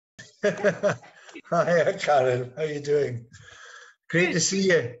Hi, Karen. How are you doing? Great to see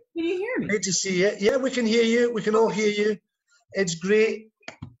you. Can you hear me? Great to see you. Yeah, we can hear you. We can all hear you. It's great.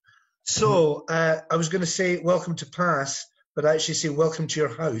 So I was going to say welcome to Pass, but I actually say welcome to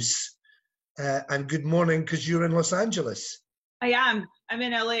your house and good morning because you're in Los Angeles. I am. I'm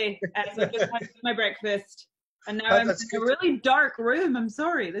in LA. So I just had my breakfast. And now I'm in a really dark room. I'm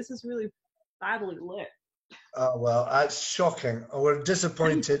sorry. This is really badly lit. Oh, well, that's shocking. We're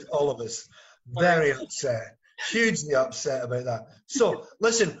disappointed, all of us. Very upset. Hugely upset about that. So,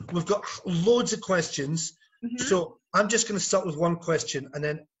 listen, we've got loads of questions. So I'm just going to start with one question, and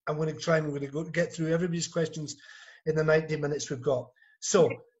then I'm going to get through everybody's questions in the 90 minutes we've got. So,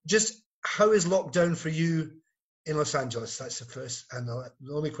 just how is lockdown for you in Los Angeles? That's the first and the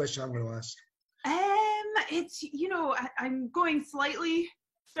only question I'm going to ask. It's, I'm going slightly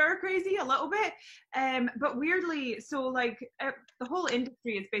stir crazy a little bit, but weirdly, so like the whole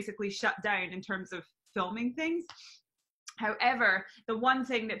industry is basically shut down in terms of filming things. However, the one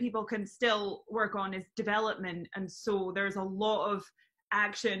thing that people can still work on is development, and so there's a lot of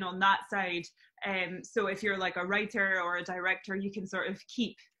action on that side. So if you're like a writer or a director, you can sort of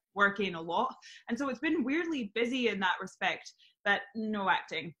keep working a lot, and so it's been weirdly busy in that respect, but no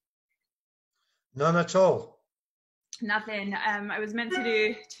acting. None at all. Nothing. I was meant to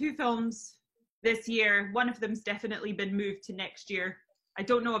do 2 films this year. One of them's definitely been moved to next year. I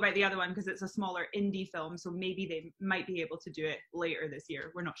don't know about the other one because it's a smaller indie film, so maybe they might be able to do it later this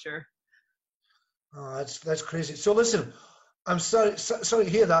year. We're not sure. Oh, that's crazy. So listen, I'm sorry to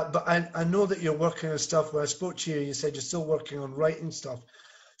hear that, but I know that you're working on stuff. When I spoke to you, you said you're still working on writing stuff.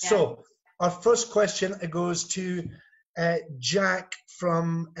 Yeah. So our first question, it goes to Jack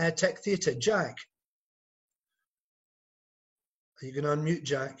from Tech Theatre. Jack. Are you going to unmute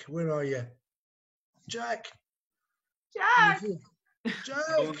Jack? Where are you? Jack! Jack! Jack!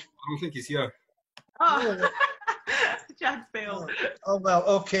 I don't think he's here. Oh, Jack's failed. Oh, well,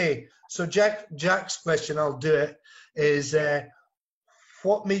 okay. So Jack's question, I'll do it, is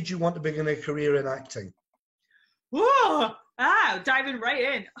what made you want to begin a career in acting? Whoa! Diving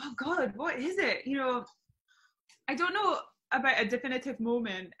right in. Oh, God, what is it? I don't know about a definitive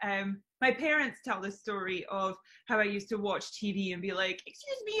moment. My parents tell this story of how I used to watch TV and be like,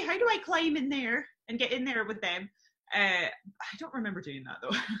 excuse me, how do I climb in there and get in there with them? I don't remember doing that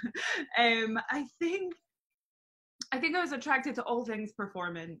though. I think I was attracted to all things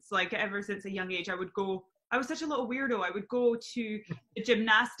performance. Like ever since a young age, I was such a little weirdo. I would go to the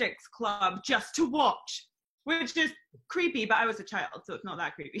gymnastics club just to watch, which is creepy, but I was a child, so it's not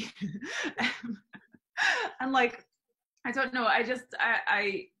that creepy. And like, I don't know,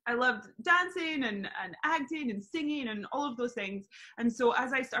 I loved dancing and acting and singing and all of those things. And so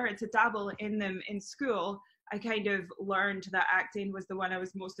as I started to dabble in them in school, I kind of learned that acting was the one I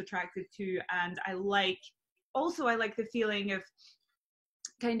was most attracted to. And I like the feeling of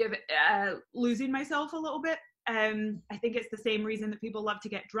kind of losing myself a little bit. I think it's the same reason that people love to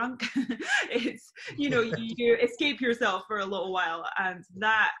get drunk. It's, you escape yourself for a little while, and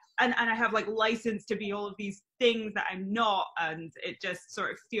I have like license to be all of these things that I'm not, and it just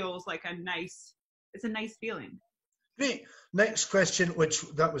sort of feels like it's a nice feeling. Great. Next question, which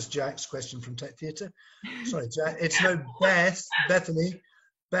that was Jack's question from Tech Theatre. Sorry, Jack. It's now Bethany.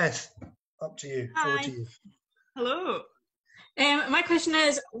 Beth, up to you. Hi. Over to you. Hello. My question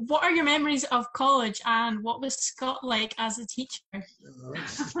is, what are your memories of college and what was Scott like as a teacher?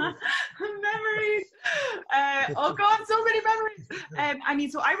 Memories. Oh God, so many memories.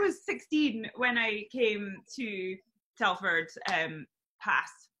 So I was 16 when I came to Telford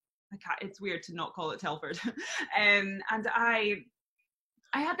Pass. It's weird to not call it Telford. And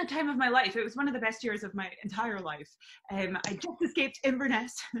I had the time of my life. It was one of the best years of my entire life. I just escaped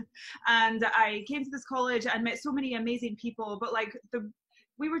Inverness and I came to this college and met so many amazing people, but like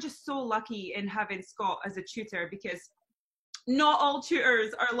we were just so lucky in having Scott as a tutor, because not all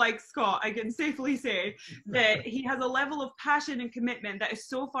tutors are like Scott. I can safely say that he has a level of passion and commitment that is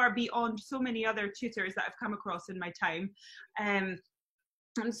so far beyond so many other tutors that I've come across in my time. And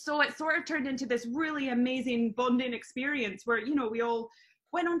so it sort of turned into this really amazing bonding experience where, we all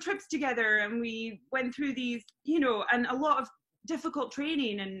went on trips together and we went through these, and a lot of difficult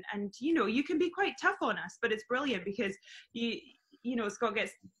training and you can be quite tough on us, but it's brilliant because Scott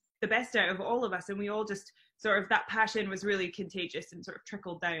gets the best out of all of us, and we all just sort of, that passion was really contagious and sort of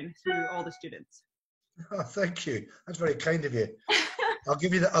trickled down through all the students. Oh, thank you. That's very kind of you. I'll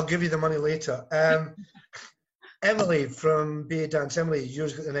give you the money later. Emily from BA Dance. Emily,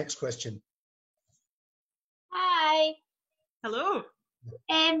 yours got the next question. Hi. Hello.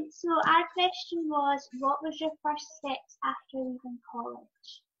 So our question was, what was your first steps after leaving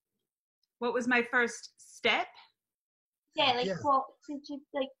college? What was my first step? Yeah, like Yeah. what did you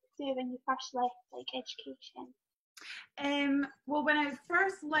like do when you first left like education? Well, when I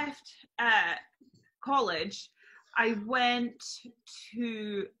first left college, I went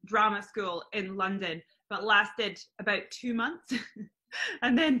to drama school in London, but lasted about 2 months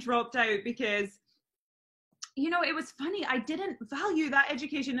and then dropped out because, you know, it was funny. I didn't value that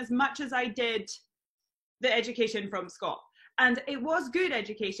education as much as I did the education from Scott. And it was good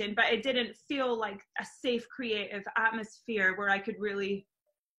education, but it didn't feel like a safe, creative atmosphere where I could really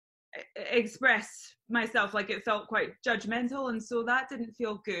express myself. Like, it felt quite judgmental, and so that didn't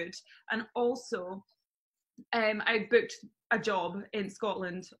feel good. And also, I booked a job in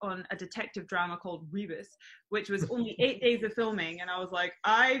Scotland on a detective drama called Rebus, which was only 8 days of filming, and I was like,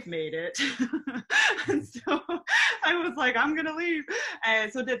 I've made it. And so I was like, I'm gonna leave.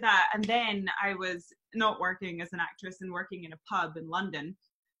 So did that, and then I was not working as an actress and working in a pub in London.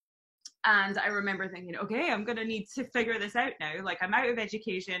 And I remember thinking, okay, I'm gonna need to figure this out now. Like, I'm out of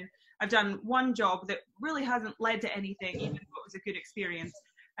education. I've done one job that really hasn't led to anything, even though it was a good experience.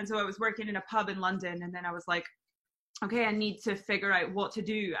 And so I was working in a pub in London, and then I was like, okay, I need to figure out what to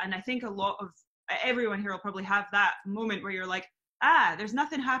do. And I think a lot of everyone here will probably have that moment where you're like, there's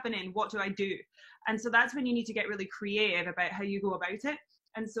nothing happening. What do I do? And so that's when you need to get really creative about how you go about it.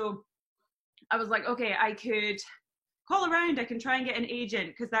 And so I was like, okay, I could call around. I can try and get an agent,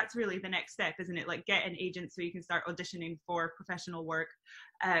 because that's really the next step, isn't it? Like, get an agent so you can start auditioning for professional work.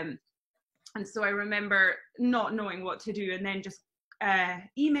 And so I remember not knowing what to do, and then just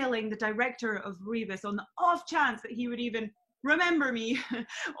emailing the director of Rebus on the off chance that he would even remember me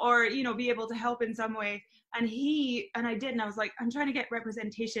or, you know, be able to help in some way. And I did, and I was like, I'm trying to get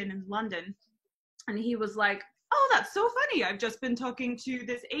representation in London. And he was like, oh, that's so funny. I've just been talking to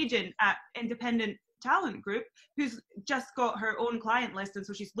this agent at Independent Talent Group who's just got her own client list, and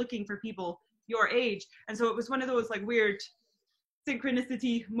so she's looking for people your age. And so it was one of those like weird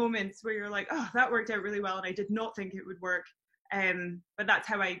synchronicity moments where you're like, oh, that worked out really well, and I did not think it would work. But that's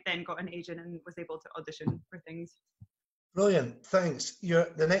how I then got an agent and was able to audition for things. Brilliant, thanks.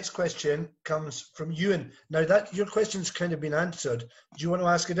 The next question comes from Ewan. Now that your question's kind of been answered, do you want to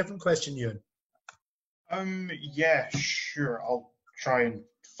ask a different question, Ewan? Yeah, sure. I'll try and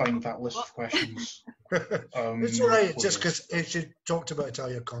find that list of questions. It's all right, just because she talked about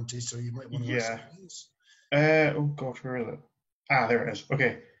Italia Conti, so you might want to ask these. Oh gosh, where is it? There it is.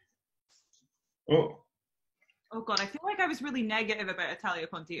 Okay. Oh God, I feel like I was really negative about Italia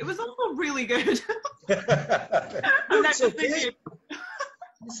Conti. It was also really good. It's okay.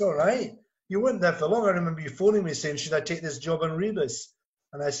 It's all right. You weren't there for long. I remember you phoning me saying, should I take this job on Rebus?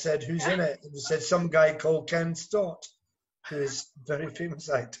 And I said, who's in it? And you said, some guy called Ken Stott, who is a very famous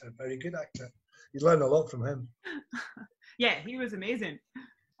actor, very good actor. You learn a lot from him. Yeah, he was amazing.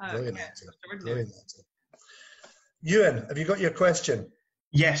 Brilliant actor. Brilliant actor. Ewan, have you got your question?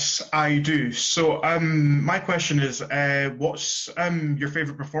 Yes, I do. So my question is, what's your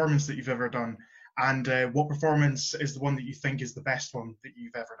favourite performance that you've ever done? And what performance is the one that you think is the best one that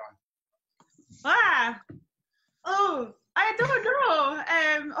you've ever done? Oh, I don't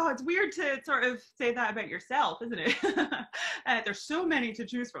know. It's weird to sort of say that about yourself, isn't it? There's so many to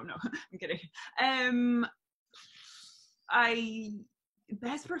choose from. No, I'm kidding.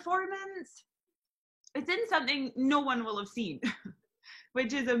 Best performance? It's in something no one will have seen,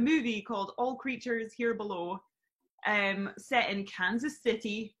 which is a movie called All Creatures Here Below, set in Kansas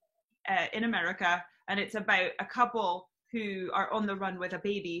City in America. And it's about a couple who are on the run with a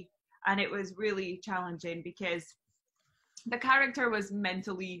baby. And it was really challenging because the character was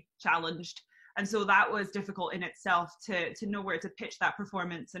mentally challenged. And so that was difficult in itself to know where to pitch that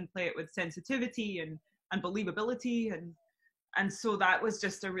performance and play it with sensitivity and believability. And so that was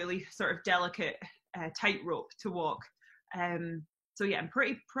just a really sort of delicate tightrope to walk. So yeah, I'm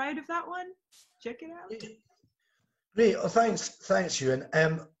pretty proud of that one. Check it out. Great. Oh, thanks, Ewan.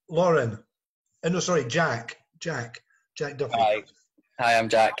 Lauren. No, sorry, Jack Duffy. Hi, I'm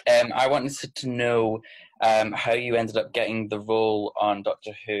Jack. I wanted to know how you ended up getting the role on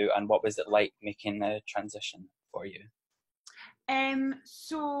Doctor Who, and what was it like making the transition for you?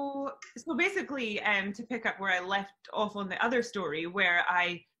 So basically, to pick up where I left off on the other story, where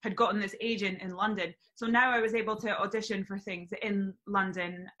I had gotten this agent in London. So now I was able to audition for things in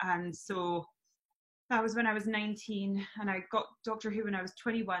London. And so that was when I was 19, and I got Doctor Who when I was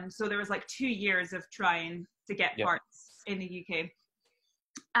 21. So there was like 2 years of trying to get parts in the UK.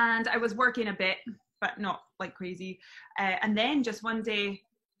 And I was working a bit, but not like crazy. And then just one day,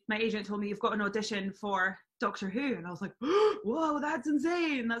 my agent told me, you've got an audition for Doctor Who. And I was like, whoa, that's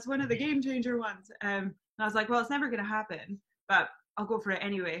insane. That's one of the game changer ones. And I was like, well, it's never going to happen, but I'll go for it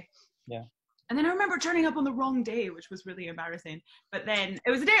anyway. Yeah. And then I remember turning up on the wrong day, which was really embarrassing. But then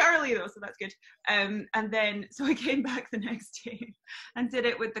it was a day early though, so that's good. And then, so I came back the next day and did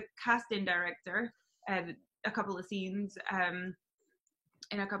it with the casting director, a couple of scenes in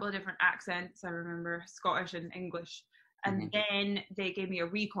a couple of different accents. I remember Scottish and English. And then they gave me a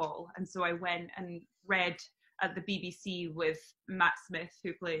recall. And so I went and read at the BBC with Matt Smith,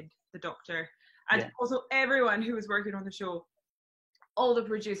 who played the Doctor. And also everyone who was working on the show, all the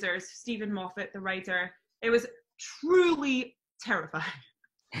producers, Stephen Moffat, the writer. It was truly terrifying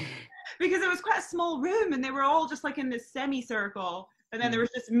because it was quite a small room and they were all just like in this semicircle, and then there was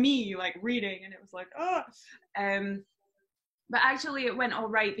just me like reading, and it was like, oh. But actually it went all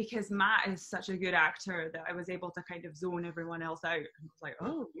right because Matt is such a good actor that I was able to kind of zone everyone else out. And I was like,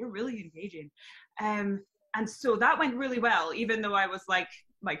 oh, you're really engaging. And so that went really well, even though I was like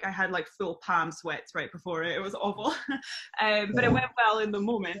I had like full palm sweats right before it. It was awful. But it went well in the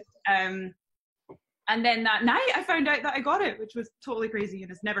moment. And then that night I found out that I got it, which was totally crazy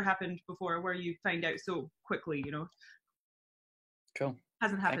and has never happened before, where you find out so quickly, you know. Cool.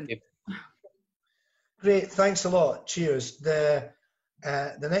 Hasn't happened. Great, thanks a lot. Cheers. The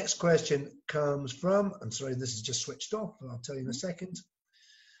next question comes from, I'm sorry, this is just switched off, I'll tell you in a second.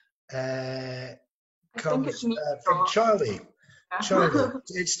 Comes from Charlie. Charlie,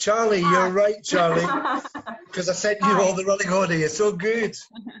 it's Charlie. You're right, Charlie. Because I sent you all the running order. You're so good.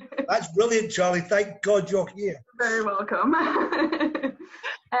 That's brilliant, Charlie. Thank God you're here. Very welcome.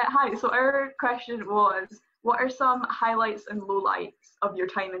 Hi. So our question was, what are some highlights and lowlights of your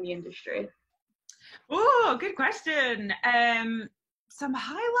time in the industry? Oh, good question. Some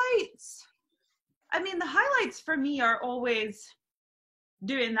highlights. I mean, the highlights for me are always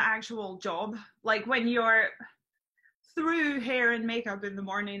doing the actual job. Like when you're through hair and makeup in the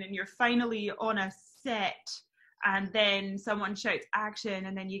morning and you're finally on a set and then someone shouts action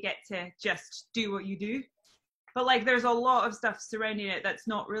and then you get to just do what you do. But like there's a lot of stuff surrounding it that's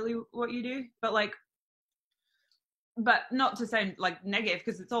not really what you do, but not to sound like negative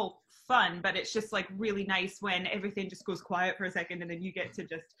because it's all fun, but it's just like really nice when everything just goes quiet for a second and then you get to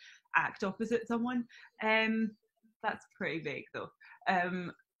just act opposite someone. That's pretty big though.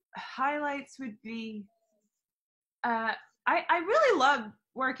 Highlights would be I really love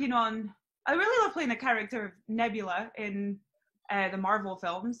playing the character of Nebula in the Marvel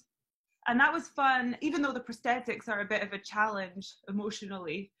films, and that was fun, even though the prosthetics are a bit of a challenge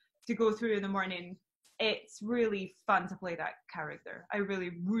emotionally to go through in the morning. It's really fun to play that character. I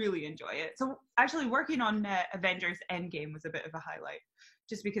really, really enjoy it. So actually working on Avengers Endgame was a bit of a highlight,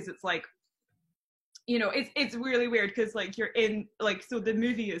 just because it's like, you know, it's really weird because like you're in like, so the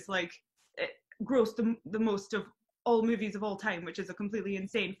movie is like it grossed the most of all movies of all time, which is a completely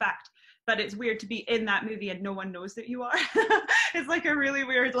insane fact, but it's weird to be in that movie and no one knows that you are. It's like a really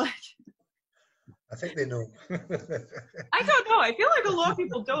weird, like, I think they know. I don't know, I feel like a lot of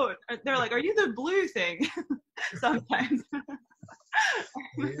people don't. They're like, are you the blue thing? Sometimes. Are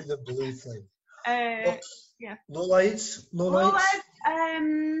you the blue thing? Yeah. Low lights. Low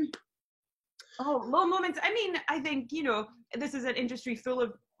moments. I mean, I think, you know, this is an industry full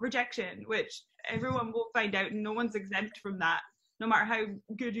of rejection, which everyone will find out, and no one's exempt from that, no matter how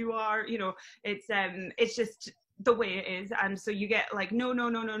good you are. You know, it's just the way it is, and so you get like no,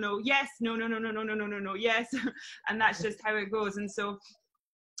 yes, no, yes, and that's just how it goes. And so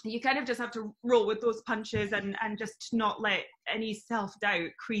you kind of just have to roll with those punches and just not let any self-doubt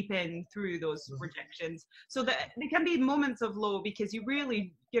creep in through those rejections. So that there can be moments of low because you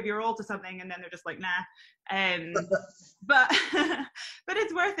really give your all to something and then they're just like, nah. But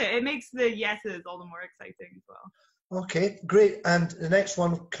it's worth it. It makes the yeses all the more exciting as well. Okay, great. And the next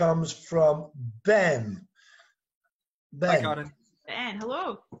one comes from Ben. Hi, Karen. Ben,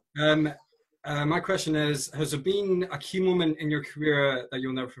 hello. My question is, has there been a key moment in your career that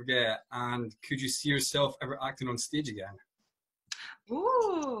you'll never forget, and could you see yourself ever acting on stage again?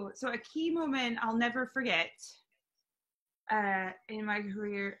 Ooh, so a key moment I'll never forget in my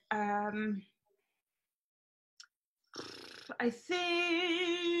career. I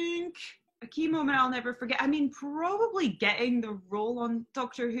think a key moment I'll never forget. I mean, probably getting the role on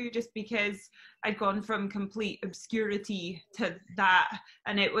Doctor Who, just because I'd gone from complete obscurity to that,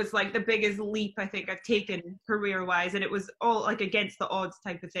 and it was like the biggest leap I think I've taken career-wise, and it was all like against the odds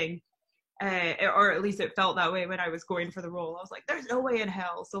type of thing, or at least it felt that way when I was going for the role. I was like, there's no way in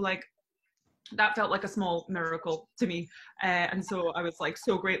hell. So like that felt like a small miracle to me, and so I was like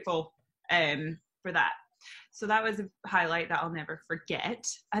so grateful for that. So that was a highlight that I'll never forget.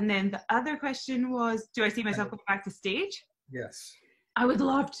 And then the other question was, do I see myself going back to stage? Yes. I would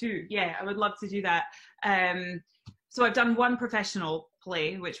love to. Yeah, I would love to do that. So I've done one professional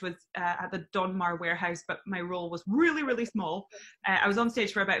play, which was at the Donmar Warehouse, but my role was really, really small. I was on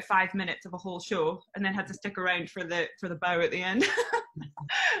stage for about 5 minutes of a whole show, and then had to stick around for the bow at the end,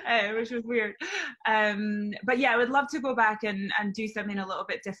 which was weird. But yeah, I would love to go back and do something a little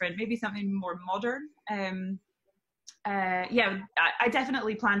bit different, maybe something more modern. Yeah, I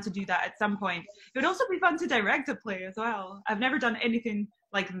definitely plan to do that at some point. It would also be fun to direct a play as well. I've never done anything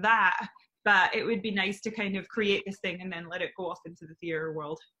like that, but it would be nice to kind of create this thing and then let it go off into the theatre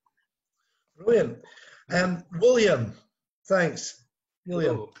world. Brilliant. William, thanks.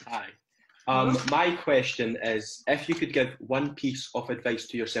 William. Hello. Hi. My question is, if you could give one piece of advice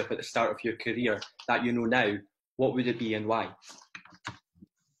to yourself at the start of your career that you know now, what would it be and why?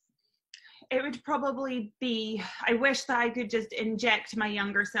 It would probably be, I wish that I could just inject my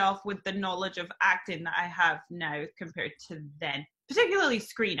younger self with the knowledge of acting that I have now compared to then. Particularly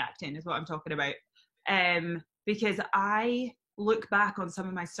screen acting is what I'm talking about. Because I look back on some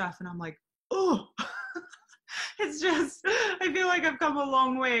of my stuff and I'm like, oh, it's just, I feel like I've come a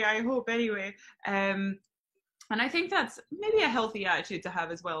long way, I hope anyway. And I think that's maybe a healthy attitude to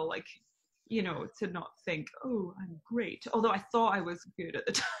have as well, like, you know, to not think, oh, I'm great. Although I thought I was good at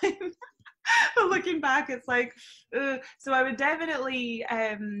the time. But looking back, it's like, so I would definitely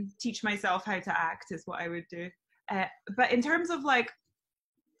teach myself how to act is what I would do. But in terms of like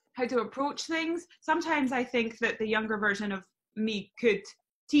how to approach things, sometimes I think that the younger version of me could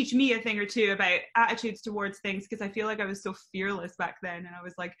teach me a thing or two about attitudes towards things, because I feel like I was so fearless back then, and I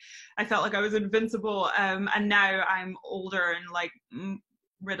was like, I felt like I was invincible, and now I'm older and like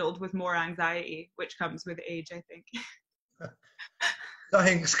riddled with more anxiety, which comes with age, I think.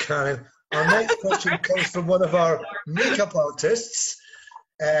 Thanks, Karen. Our next question comes from one of our makeup artists,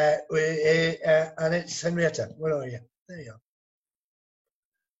 and it's Henrietta. Where are you? There you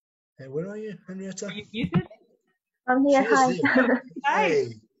are. Where are you, Henrietta? Are you muted? I'm here. Hi. Hi.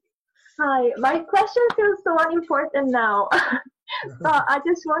 Hi. My question feels so unimportant now. But I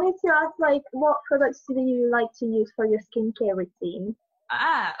just wanted to ask, like, what products do you like to use for your skincare routine?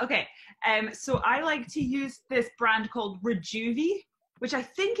 Okay. So I like to use this brand called Rejuvi, which I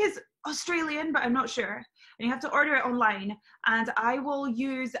think is Australian, but I'm not sure. And you have to order it online. And I will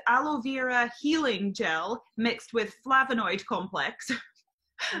use aloe vera healing gel mixed with flavonoid complex.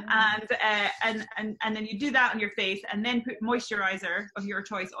 And then you do that on your face, and then put moisturizer of your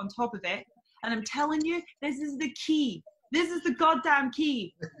choice on top of it. And I'm telling you, this is the key. This is the goddamn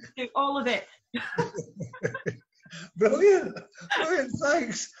key to all of it. Brilliant. Brilliant.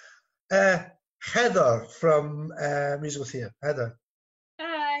 Thanks. Heather from Musical Theatre. Heather.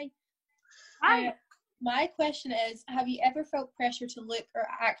 Hi. Hi. My question is, have you ever felt pressure to look or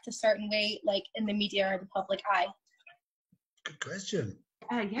act a certain way, like in the media or the public eye? Good question.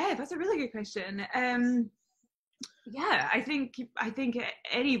 Yeah, that's a really good question. Yeah, I think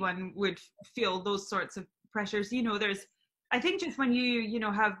anyone would feel those sorts of pressures. You know, I think just when you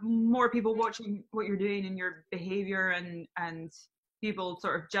know, have more people watching what you're doing and your behavior, and people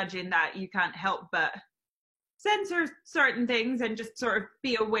sort of judging that, you can't help but censor certain things and just sort of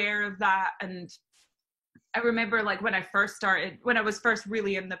be aware of that. And I remember, like, when I was first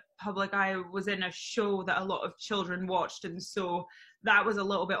really in the public eye, I was in a show that a lot of children watched, and so that was a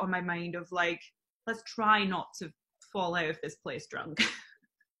little bit on my mind of like, let's try not to fall out of this place drunk.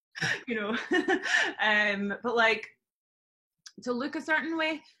 You know. But like, to look a certain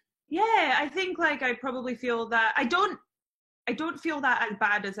way, yeah, I think like I probably feel that I don't feel that as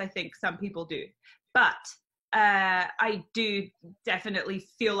bad as I think some people do, but I do definitely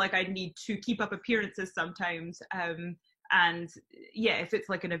feel like I need to keep up appearances sometimes, and yeah, if it's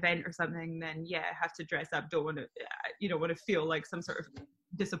like an event or something, then yeah, I have to dress up. Don't want to feel like some sort of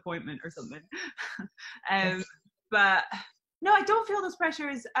disappointment or something. But no, I don't feel those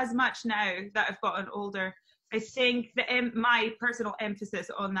pressures as much now that I've gotten older. I think my personal emphasis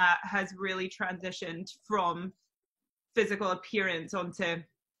on that has really transitioned from physical appearance onto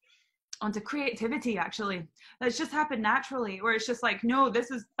creativity. Actually, that's just happened naturally, where it's just like, no,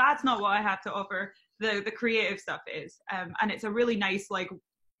 that's not what I have to offer. The creative stuff is, and it's a really nice like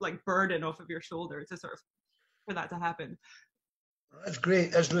burden off of your shoulder to sort of for that to happen. That's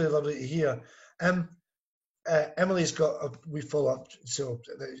great. That's really lovely to hear. Emily's got a wee follow-up, so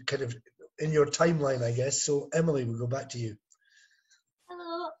kind of in your timeline, I guess. So Emily, we'll go back to you.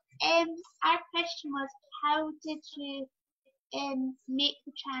 Hello. Our question was, how did you make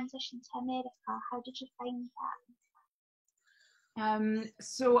the transition to America? How did you find that?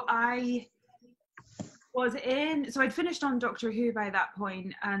 So I'd finished on Doctor Who by that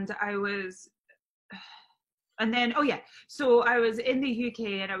point, and I was And then, oh yeah, so I was in the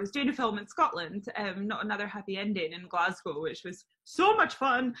UK and I was doing a film in Scotland, Not Another Happy Ending, in Glasgow, which was so much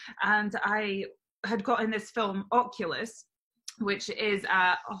fun. And I had got in this film, Oculus, which is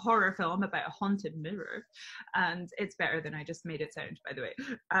a horror film about a haunted mirror, and it's better than I just made it sound, by the way.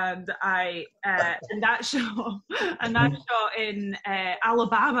 And and that shot in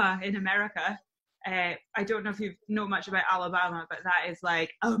Alabama in America. I don't know if you know much about Alabama, but that is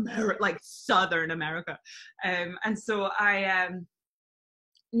like like Southern America. And so I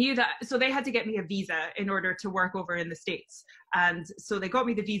knew that, so they had to get me a visa in order to work over in the States. And so they got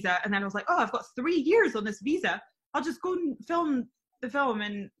me the visa, and then I was like, oh, I've got 3 years on this visa. I'll just go and film the film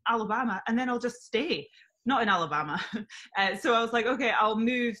in Alabama, and then I'll just stay, not in Alabama. So I was like, okay, I'll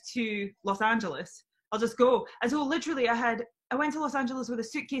move to Los Angeles. I'll just go. And so literally I went to Los Angeles with a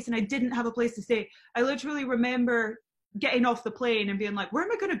suitcase and I didn't have a place to stay. I literally remember getting off the plane and being like, where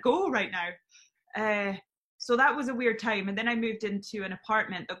am I going to go right now? So that was a weird time. And then I moved into an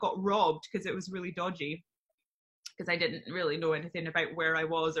apartment that got robbed because it was really dodgy, because I didn't really know anything about where I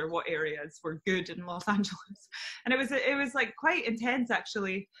was or what areas were good in Los Angeles. And it was like quite intense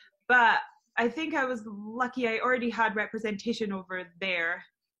actually. But I think I was lucky I already had representation over there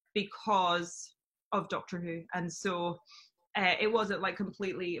because of Doctor Who. And so it wasn't like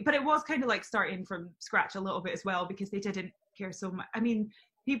completely, but it was kind of like starting from scratch a little bit as well, because they didn't care so much. I mean,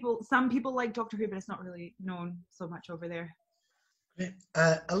 some people like Doctor Who, but it's not really known so much over there.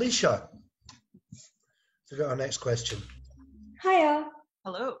 Alicia, so we got our next question. Hiya.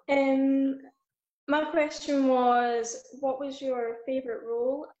 Hello. My question was, what was your favourite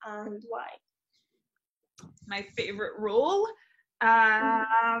role and why? My favourite role?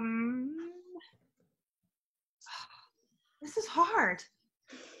 This is hard.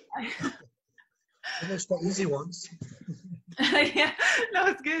 It's not easy ones. Yeah, no,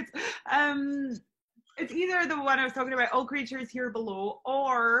 it's good. It's either the one I was talking about, All Creatures Here Below,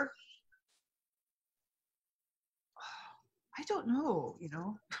 or I don't know,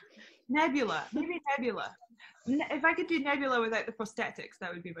 Nebula. Maybe Nebula. If I could do Nebula without the prosthetics,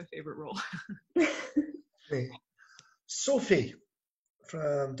 that would be my favourite role. Okay. Sophie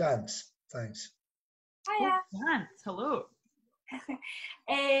from Dance, thanks. Hiya. Oh, Dance, hello.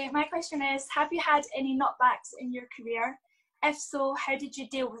 My question is, have you had any knockbacks in your career? If so, how did you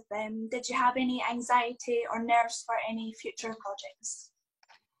deal with them? Did you have any anxiety or nerves for any future projects?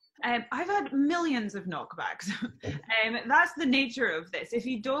 I've had millions of knockbacks. That's the nature of this. If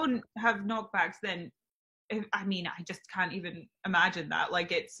you don't have knockbacks, then I just can't even imagine that.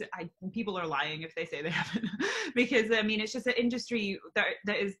 Like people are lying if they say they haven't, because it's just an industry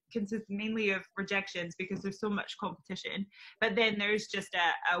that is consists mainly of rejections because there's so much competition. But then there's just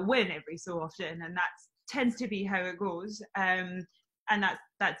a win every so often, and that tends to be how it goes. And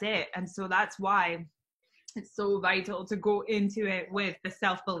that's it. And so that's why it's so vital to go into it with the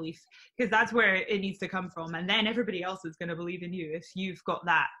self-belief, because that's where it needs to come from. And then everybody else is going to believe in you if you've got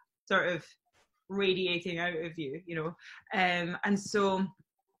that sort of radiating out of you, and so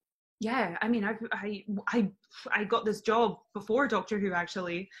yeah, I got this job before Doctor Who.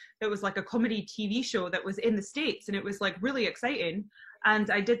 Actually, it was like a comedy TV show that was in the States, and it was like really exciting. And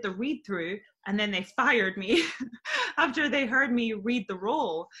I did the read through, and then they fired me after they heard me read the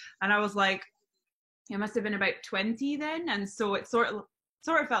role. And I was like, it must have been about 20 then, and so it sort of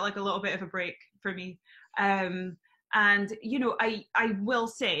felt like a little bit of a break for me. And I will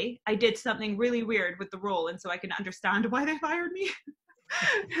say I did something really weird with the role, and so I can understand why they fired me.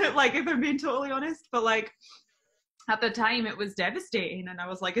 Like, if I'm being totally honest, but like at the time it was devastating, and I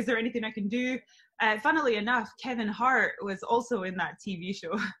was like, is there anything I can do? Funnily enough, Kevin Hart was also in that TV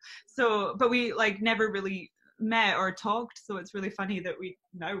show, but we like never really met or talked, so it's really funny that we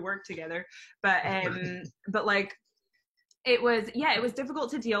now work together. But like it was difficult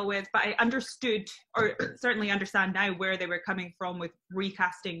to deal with, but I understood, or certainly understand now, where they were coming from with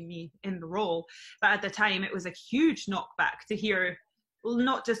recasting me in the role. But at the time it was a huge knockback to hear, well,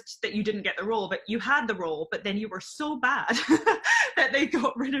 not just that you didn't get the role, but you had the role, but then you were so bad that they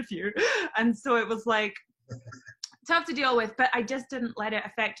got rid of you. And so it was like tough to deal with, but I just didn't let it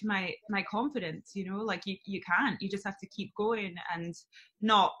affect my confidence, like you can't, you just have to keep going and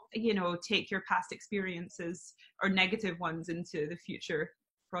not, take your past experiences or negative ones into the future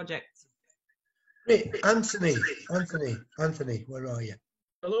projects. Great. Anthony, where are you?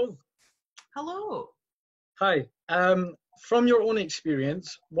 Hello. Hi. From your own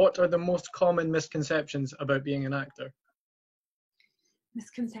experience, what are the most common misconceptions about being an actor?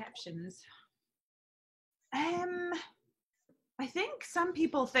 Misconceptions. I think some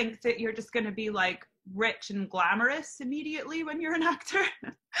people think that you're just going to be like rich and glamorous immediately when you're an actor.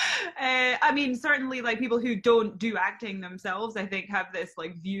 I mean, certainly like people who don't do acting themselves, I think have this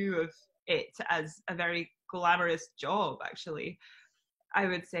like view of it as a very glamorous job, actually, I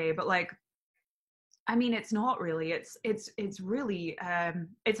would say. But like, I mean, it's not really. It's really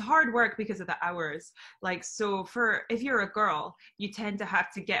it's hard work because of the hours. Like, so if you're a girl, you tend to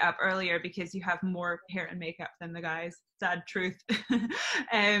have to get up earlier because you have more hair and makeup than the guys. Sad truth.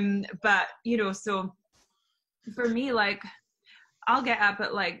 But you know, so for me, like, I'll get up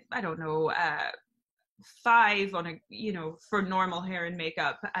at like, I don't know, 5 on a, you know, for normal hair and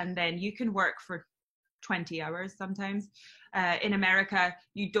makeup, and then you can work for 20 hours sometimes. In America,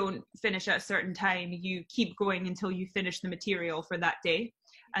 you don't finish at a certain time. You keep going until you finish the material for that day.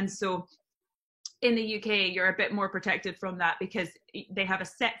 And so in the UK, you're a bit more protected from that because they have a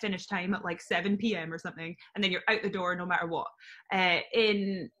set finish time at like 7 p.m. or something, and then you're out the door no matter what.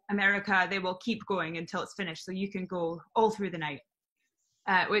 In America, they will keep going until it's finished. So you can go all through the night,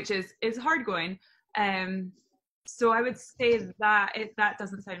 which is hard going. So I would say that that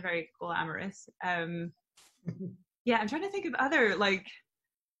doesn't sound very glamorous. Yeah, I'm trying to think of other like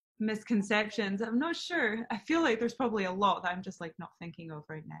misconceptions. I'm not sure. I feel like there's probably a lot that I'm just like not thinking of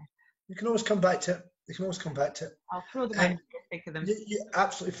right now. You can always come back to it. I'll throw them out and think of them. Yeah,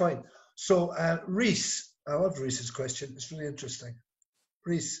 absolutely fine. So Reese, I love Reese's question. It's really interesting.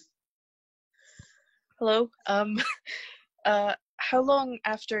 Reese. Hello. How long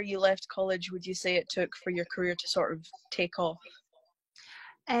after you left college would you say it took for your career to sort of take off?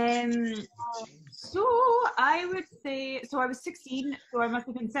 So I would say, so I was 16, so I must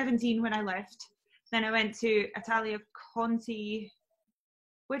have been 17 when I left. Then I went to Italia Conti,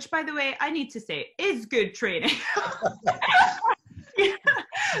 which, by the way, I need to say is good training.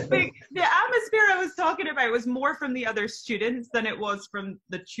 Like, the atmosphere I was talking about was more from the other students than it was from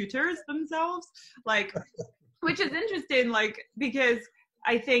the tutors themselves, like, which is interesting, like, because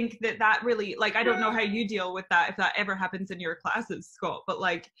I think that really, like, I don't know how you deal with that, if that ever happens in your classes, Scott, but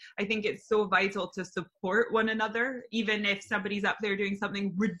like, I think it's so vital to support one another, even if somebody's up there doing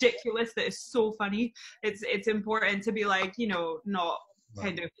something ridiculous that is so funny. It's important to be like, you know, not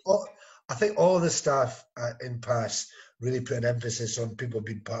kind of. I think all the staff in PASS really put an emphasis on people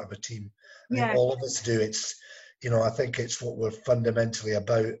being part of a team. I think all of us do. It's, you know, I think it's what we're fundamentally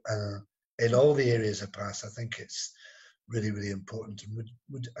about in all the areas of PASS. I think it's really, really important, and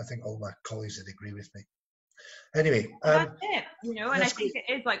would I think all my colleagues would agree with me. Anyway, that's it, you know, and I think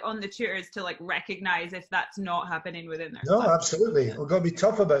it is like on the tutors to like recognize if that's not happening within their No, class. absolutely. We've got to be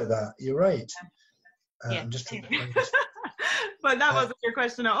tough about that. You're right. Yeah. I'm just But that wasn't your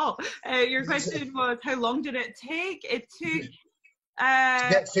question at all. Your question was, how long did it take? It took to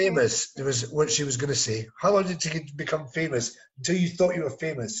get famous. There was what she was going to say. How long did it take you to become famous until you thought you were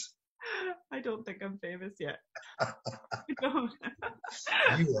famous? I don't think I'm famous yet. I don't.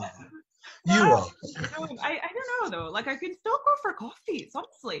 You are. You are. I don't know though. Like, I can still go for coffees,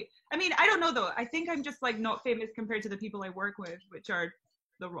 honestly. I mean, I don't know though. I think I'm just like not famous compared to the people I work with, which are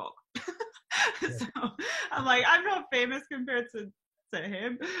The Rock. So I'm like, I'm not famous compared to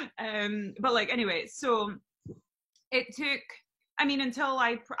him. But like, anyway, so it took, I mean, until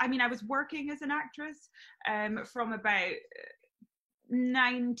I was working as an actress from about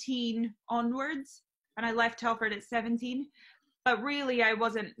 19 onwards, and I left Telford at 17, but really I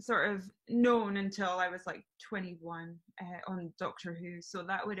wasn't sort of known until I was like 21 on Doctor Who, so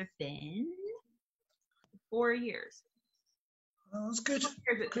that would have been 4 years. Oh, that's good.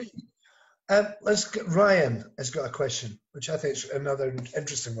 Let's get, Ryan has got a question, which I think is another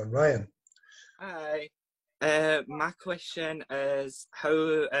interesting one. Ryan. Hi. My question is, how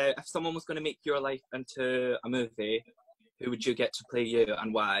if someone was going to make your life into a movie, who would you get to play you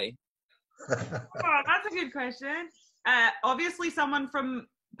and why? Oh, that's a good question. Obviously someone from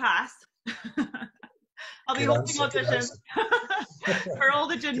PASS. I'll be hosting auditions for all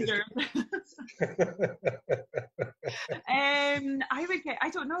the gingers. I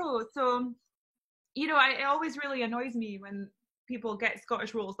don't know. So, you know, it always really annoys me when people get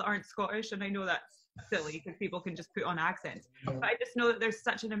Scottish roles that aren't Scottish, and I know that's silly because people can just put on accents. But I just know that there's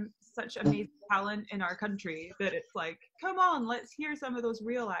such amazing talent in our country that it's like, come on, let's hear some of those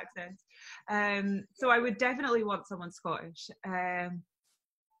real accents. So I would definitely want someone Scottish. I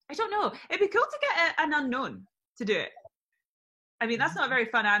don't know. It'd be cool to get an unknown to do it. I mean, that's not a very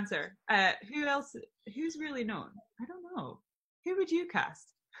fun answer. Who else? Who's really known? I don't know. Who would you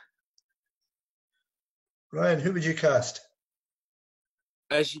cast? Ryan, who would you cast?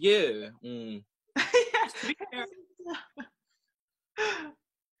 As you.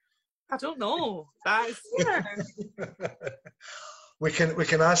 I don't know. That's we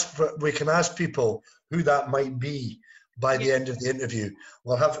can ask people who that might be by the end of the interview.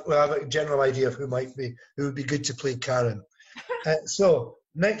 We'll have a general idea of who would be good to play Karen. So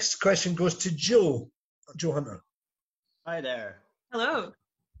next question goes to Joe Hunter. Hi there. Hello.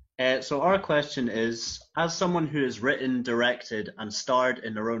 So our question is, as someone who has written, directed and starred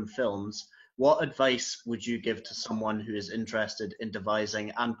in their own films, what advice would you give to someone who is interested in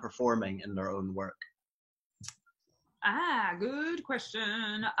devising and performing in their own work? Good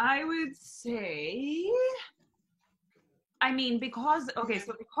question. I would say, because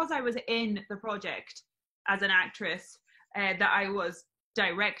I was in the project as an actress that I was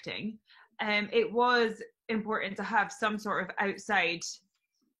directing, it was important to have some sort of outside,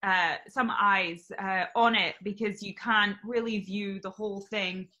 some eyes on it, because you can't really view the whole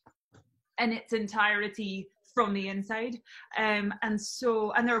thing in its entirety from the inside. And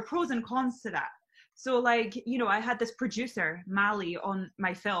there are pros and cons to that. So like, I had this producer, Mally, on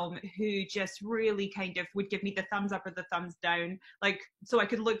my film who just really kind of would give me the thumbs up or the thumbs down, like, so I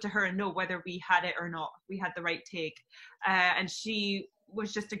could look to her and know whether we had it or not, we had the right take. And she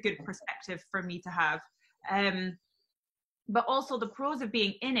was just a good perspective for me to have. But also the pros of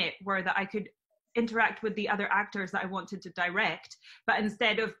being in it were that I could interact with the other actors that I wanted to direct, but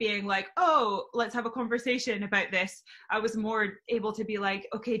instead of being like, oh, let's have a conversation about this, I was more able to be like,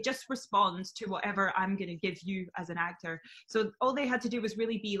 okay, just respond to whatever I'm going to give you as an actor. So all they had to do was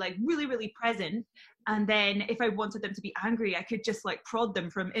really be like really, really present. And then if I wanted them to be angry, I could just like prod them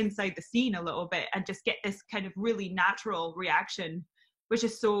from inside the scene a little bit and just get this kind of really natural reaction, which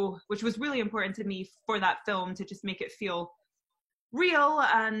was really important to me for that film, to just make it feel real.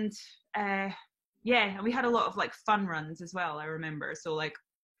 And and we had a lot of like fun runs as well, I remember. So like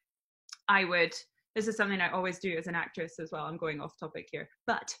this is something I always do as an actress as well, I'm going off topic here,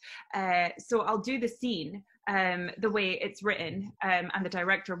 but so I'll do the scene the way it's written and the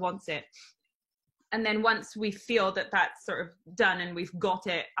director wants it. And then once we feel that that's sort of done and we've got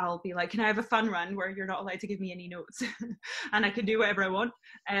it, I'll be like, can I have a fun run where you're not allowed to give me any notes and I can do whatever I want.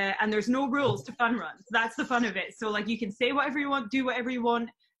 And there's no rules to fun runs. That's the fun of it. So like you can say whatever you want, do whatever you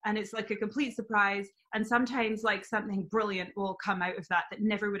want, and it's like a complete surprise. And sometimes like something brilliant will come out of that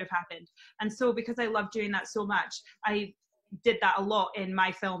never would have happened. And so because I love doing that so much, I did that a lot in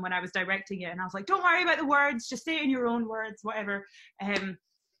my film when I was directing it. And I was like, don't worry about the words, just say it in your own words, whatever. And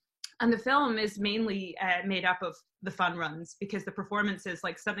the film is mainly made up of the fun runs, because the performances,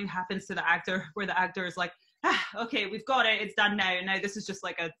 like something happens to the actor where the actor is like, okay, we've got it, it's done now. Now this is just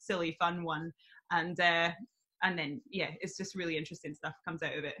like a silly fun one. And then, it's just really interesting stuff comes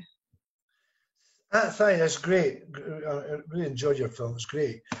out of it. That's great. I really enjoyed your film. It's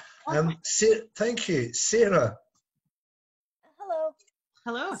great. Thank you. Sarah.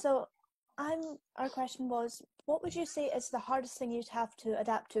 Hello. So our question was, what would you say is the hardest thing you'd have to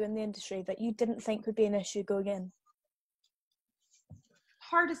adapt to in the industry that you didn't think would be an issue going in?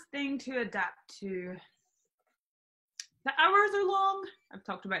 Hardest thing to adapt to. The hours are long. I've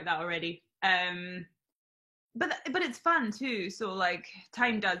talked about that already. But it's fun too. So like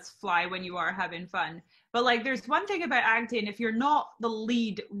time does fly when you are having fun. But like there's one thing about acting, if you're not the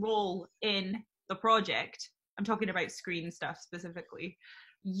lead role in the project, I'm talking about screen stuff specifically,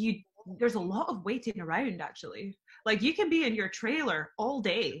 there's a lot of waiting around actually. Like you can be in your trailer all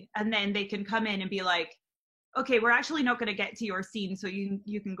day and then they can come in and be like, okay, we're actually not going to get to your scene, so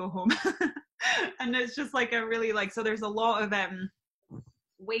you can go home. And it's just like a really like, so there's a lot of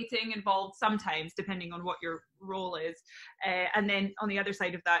waiting involved sometimes depending on what your role is. And then on the other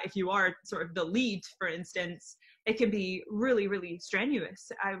side of that, if you are sort of the lead, for instance, it can be really, really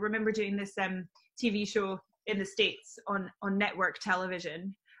strenuous. I remember doing this TV show in the States on network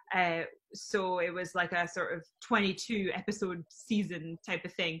television. So it was like a sort of 22 episode season type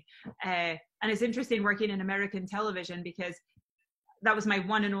of thing. And it's interesting working in American television because that was my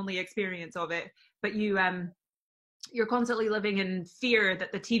one and only experience of it. But you're constantly living in fear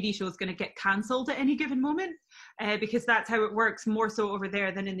that the TV show is going to get cancelled at any given moment, because that's how it works more so over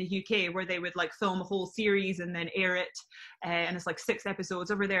there than in the UK, where they would like film a whole series and then air it. And it's like 6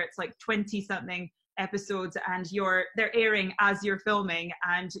 episodes. Over there, it's like 20 something episodes, and they're airing as you're filming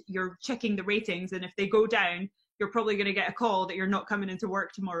and you're checking the ratings, and if they go down, you're probably going to get a call that you're not coming into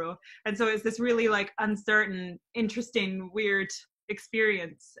work tomorrow. And so it's this really like uncertain, interesting, weird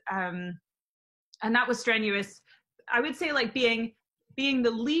experience. And that was strenuous. I would say like being the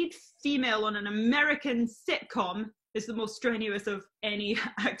lead female on an American sitcom is the most strenuous of any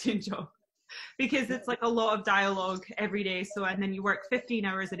acting job. because it's like a lot of dialogue every day. So, and then you work 15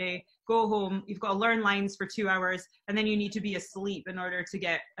 hours a day, go home, you've got to learn lines for 2 hours, and then you need to be asleep in order to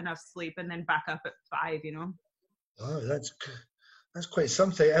get enough sleep, and then back up at 5, you know. Oh, that's quite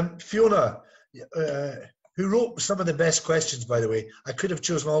something. Fiona, who wrote some of the best questions, by the way. I could have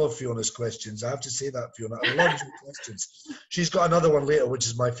chosen all of Fiona's questions. I have to say that, Fiona. I love your questions. She's got another one later, which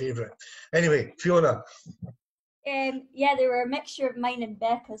is my favourite. Anyway, Fiona. Yeah, they were a mixture of mine and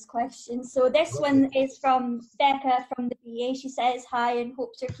Becca's questions. So this one is from Becca from the BA. She says, hi, and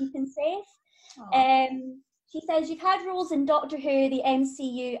hopes you're keeping safe. She says, you've had roles in Doctor Who, the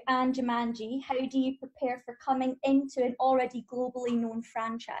MCU, and Jumanji. How do you prepare for coming into an already globally known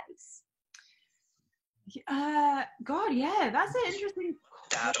franchise? God, yeah, that's an interesting.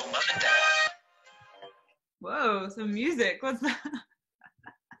 Whoa, some music. What's that?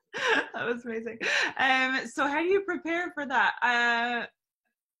 That was amazing. So how do you prepare for that?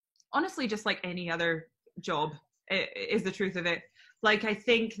 Honestly, just like any other job, is the truth of it. Like, I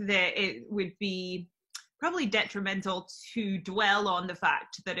think that it would be probably detrimental to dwell on the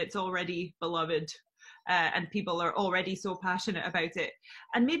fact that it's already beloved. And people are already so passionate about it,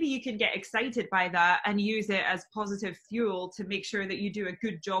 and maybe you can get excited by that and use it as positive fuel to make sure that you do a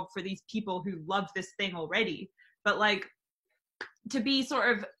good job for these people who love this thing already. But like, to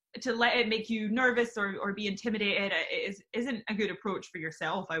let it make you nervous or be intimidated isn't a good approach for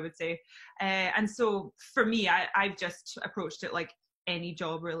yourself, I would say. And so for me, I've just approached it like any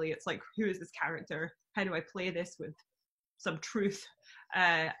job, really. It's like, who is this character? How do I play this with some truth?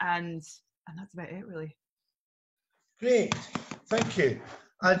 And that's about it, really. Great, thank you.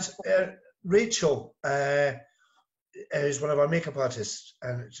 And Rachel is one of our makeup artists,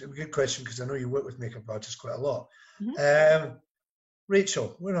 and it's a good question because I know you work with makeup artists quite a lot. Mm-hmm.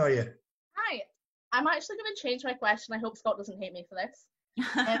 Rachel, where are you? Hi, I'm actually going to change my question. I hope Scott doesn't hate me for this.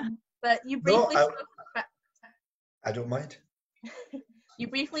 But you briefly spoke about... I don't mind. You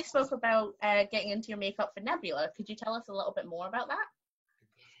briefly spoke about getting into your makeup for Nebula. Could you tell us a little bit more about that?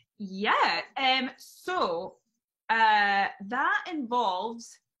 Yeah, so that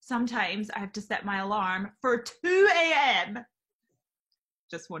involves, sometimes I have to set my alarm for 2 a.m.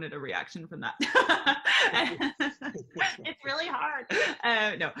 Just wanted a reaction from that. It's really hard.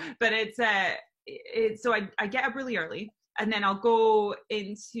 No, but it's so I get up really early, and then I'll go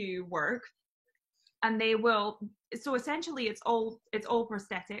into work, and they will, so essentially it's all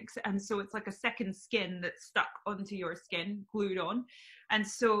prosthetics, and so it's like a second skin that's stuck onto your skin, glued on. And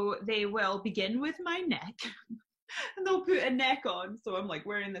so they will begin with my neck, and they'll put a neck on, so I'm like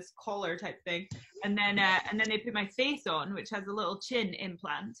wearing this collar type thing, and then they put my face on, which has a little chin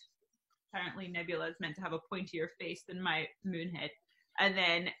implant. Apparently Nebula is meant to have a pointier face than my moonhead, and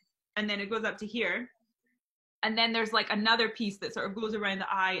then it goes up to here, and then there's like another piece that sort of goes around the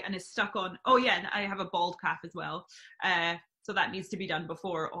eye and is stuck on. Oh yeah, and I have a bald cap as well, so that needs to be done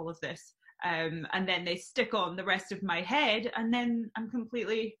before all of this. And then they stick on the rest of my head, and then I'm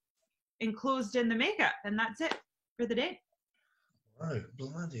completely enclosed in the makeup, and that's it for the day. Wow,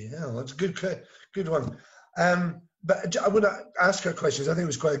 bloody hell, that's a good one. But I would ask her questions. I think it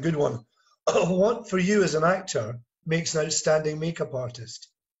was quite a good one. What for you as an actor makes an outstanding makeup artist?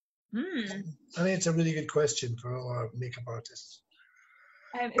 I think it's a really good question for all our makeup artists.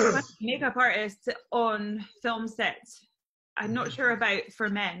 Makeup artists on film sets, I'm not sure about for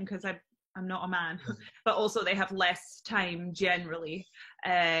men, because I'm not a man, but also they have less time generally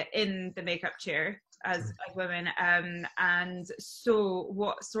in the makeup chair as women, and so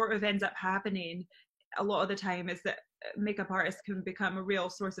what sort of ends up happening a lot of the time is that makeup artists can become a real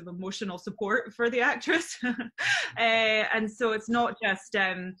source of emotional support for the actress. And so it's not just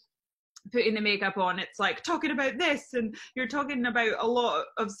putting the makeup on, it's like talking about this, and you're talking about a lot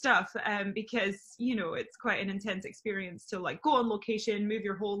of stuff, because you know it's quite an intense experience to like go on location, move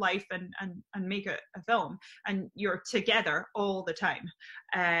your whole life and make a film, and you're together all the time,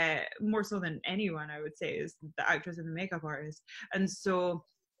 more so than anyone, I would say, is the actress and the makeup artist. And so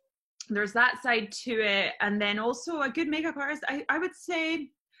there's that side to it. And then also a good makeup artist, I would say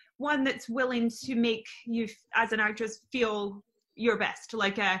one that's willing to make you as an actress feel your best.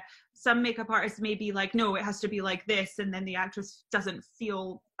 Like some makeup artists may be like, no, it has to be like this, and then the actress doesn't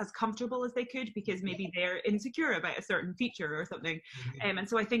feel as comfortable as they could because maybe they're insecure about a certain feature or something. And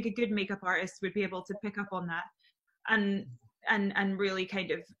so I think a good makeup artist would be able to pick up on that and really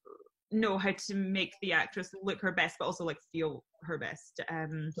kind of know how to make the actress look her best, but also like feel her best.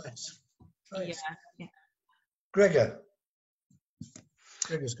 Nice. Yeah. Gregor.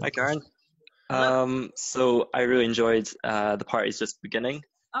 Hi, Karen. So I really enjoyed the parties just beginning.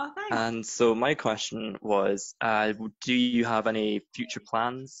 Oh, thanks. And so my question was, do you have any future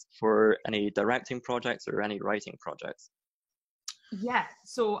plans for any directing projects or any writing projects? Yeah,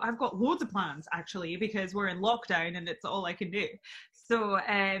 so I've got loads of plans actually, because we're in lockdown and it's all I can do. So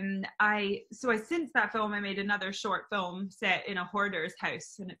I since that film I made another short film set in a hoarder's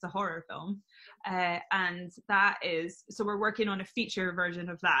house, and it's a horror film, and that is, so we're working on a feature version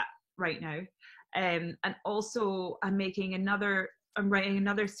of that right now, and also I'm writing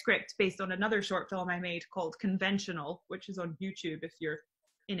another script based on another short film I made called Conventional, which is on YouTube if you're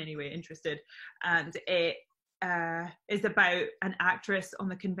in any way interested, and it is about an actress on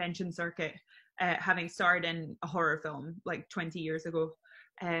the convention circuit having starred in a horror film like 20 years ago,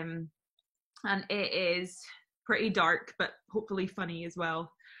 and it is pretty dark but hopefully funny as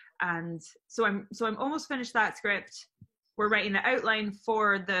well. And so I'm almost finished that script. We're writing the outline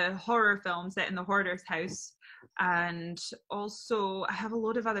for the horror film set in the hoarder's house, and also I have a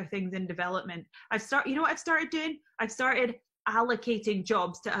load of other things in development. I've started allocating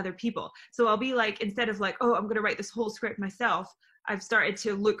jobs to other people. So I'll be like, instead of like, oh, I'm going to write this whole script myself, I've started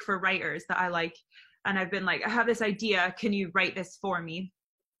to look for writers that I like, and I've been like, I have this idea, can you write this for me?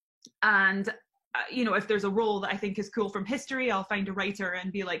 And if there's a role that I think is cool from history, I'll find a writer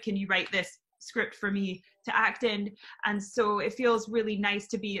and be like, can you write this script for me to act in? And so it feels really nice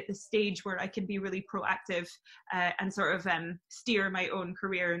to be at the stage where I can be really proactive and sort of steer my own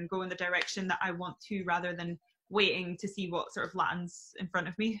career and go in the direction that I want to, rather than waiting to see what sort of lands in front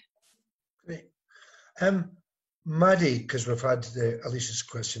of me. Great. Maddie, because we've had Alicia's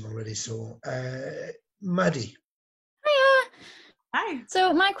question already, so Maddie. Hiya. Hi.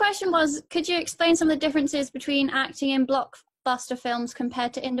 So my question was, could you explain some of the differences between acting in blockbuster films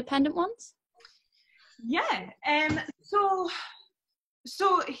compared to independent ones? Yeah.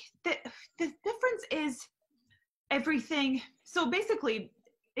 So the difference is everything. So basically,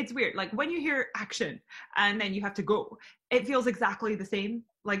 it's weird. Like when you hear action and then you have to go, it feels exactly the same.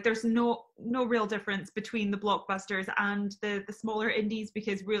 Like there's no real difference between the blockbusters and the smaller indies,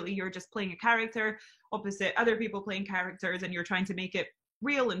 because really you're just playing a character opposite other people playing characters, and you're trying to make it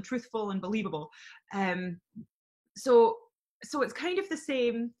real and truthful and believable. So it's kind of the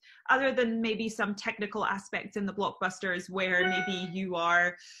same, other than maybe some technical aspects in the blockbusters where maybe you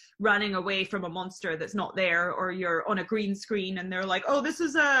are running away from a monster that's not there, or you're on a green screen and they're like, oh, this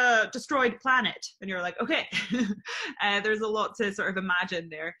is a destroyed planet. And you're like, okay. There's a lot to sort of imagine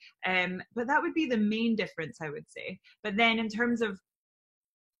there. But that would be the main difference, I would say. But then in terms of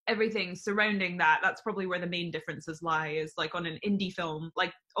everything surrounding that, that's probably where the main differences lie, is like on an indie film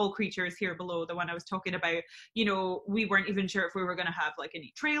like All Creatures Here Below, the one I was talking about, we weren't even sure if we were going to have like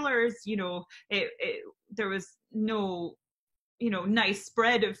any trailers, there was no nice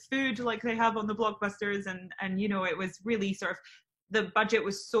spread of food like they have on the blockbusters, and it was really sort of, the budget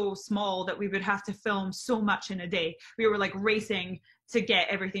was so small that we would have to film so much in a day. We were like racing to get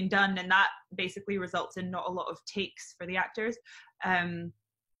everything done, and that basically results in not a lot of takes for the actors.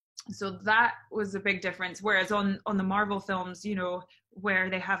 So that was a big difference. Whereas on the Marvel films, where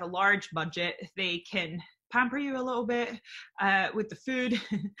they have a large budget, they can pamper you a little bit with the food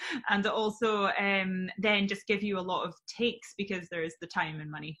and also then just give you a lot of takes because there's the time and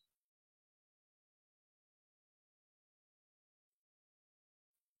money.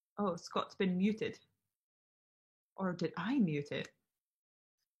 Oh, Scott's been muted. Or did I mute it?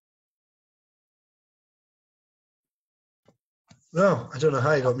 No, I don't know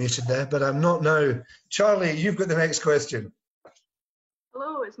how you got muted there, but I'm not now. Charlie, you've got the next question.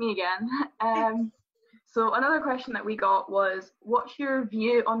 Hello, it's me again. So another question that we got was, what's your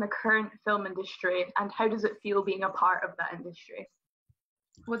view on the current film industry and how does it feel being a part of that industry?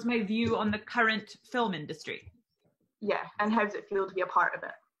 What's my view on the current film industry? Yeah, and how does it feel to be a part of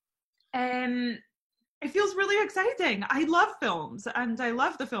it? It feels really exciting. I love films and I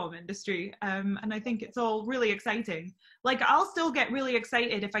love the film industry, and I think it's all really exciting. Like, I'll still get really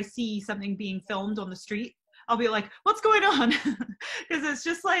excited if I see something being filmed on the street. I'll be like, what's going on? Because it's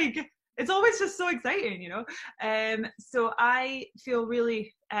just like, it's always just so exciting, So I feel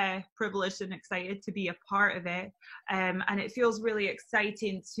really privileged and excited to be a part of it. And it feels really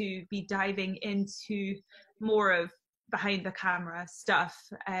exciting to be diving into more of behind the camera stuff.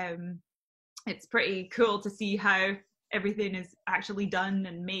 It's pretty cool to see how everything is actually done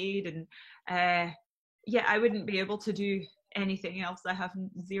and made, and I wouldn't be able to do anything else. I have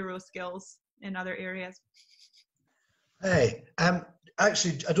zero skills in other areas. Hey,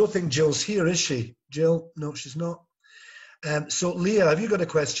 actually, I don't think Jill's here, is she? Jill? No, she's not. So, Leah, have you got a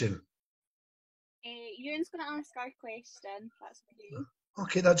question? Ewan's going to ask our question. That's okay.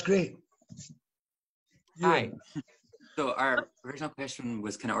 Okay, that's great. Hi. So our original question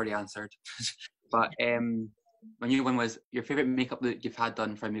was kind of already answered, but my new one was your favorite makeup look you've had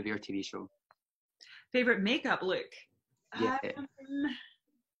done for a movie or TV show. Favorite makeup look? Yeah.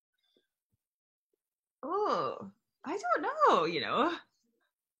 I don't know, you know.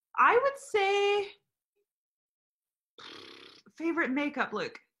 I would say favorite makeup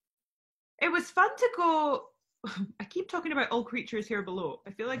look. It was fun to go. I keep talking about All Creatures Here Below.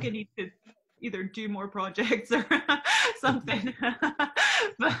 I feel like I need to either do more projects or something.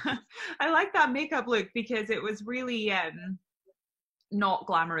 But I like that makeup look because it was really not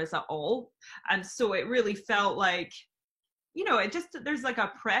glamorous at all. And so it really felt like, you know, it just, there's like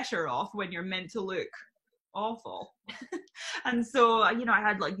a pressure off when you're meant to look awful. And so, you know, I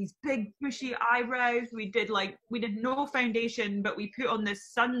had like these big bushy eyebrows. We did no foundation, but we put on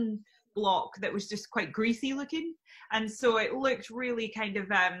this sun block that was just quite greasy looking. And so it looked really kind of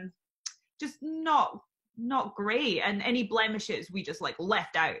just not great. And any blemishes we just like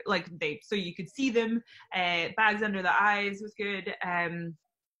left out, like so you could see them. Bags under the eyes was good. And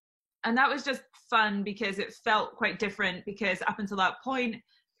that was just fun because it felt quite different, because up until that point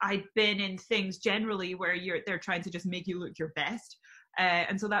I'd been in things generally where they're trying to just make you look your best.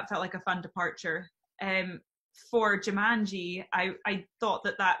 And so that felt like a fun departure. For Jumanji, I thought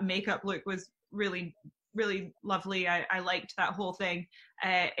that makeup look was really, really lovely. I liked that whole thing.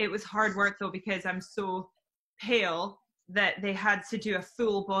 It was hard work though, because I'm so pale that they had to do a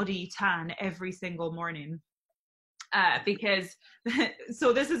full body tan every single morning. Because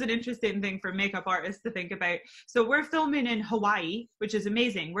so this is an interesting thing for makeup artists to think about. So we're filming in Hawaii, which is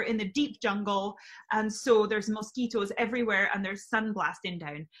amazing. We're in the deep jungle, and so there's mosquitoes everywhere and there's sun blasting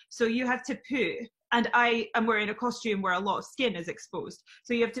down. So you have to put, and I am wearing a costume where a lot of skin is exposed.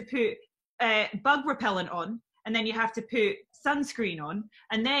 So you have to put bug repellent on, and then you have to put sunscreen on,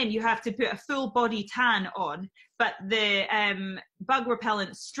 and then you have to put a full body tan on, but the bug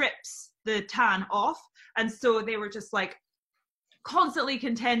repellent strips the tan off. And so they were just like constantly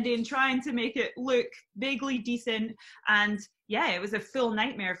contending, trying to make it look vaguely decent. And yeah, it was a full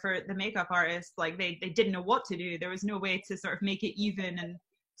nightmare for the makeup artist. Like they didn't know what to do. There was no way to sort of make it even. And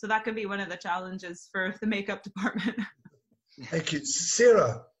so that could be one of the challenges for the makeup department. Thank you.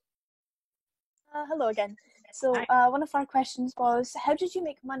 Sarah. Hello again. So one of our questions was, how did you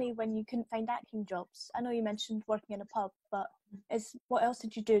make money when you couldn't find acting jobs? I know you mentioned working in a pub, but what else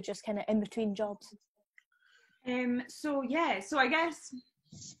did you do just kind of in between jobs? So I guess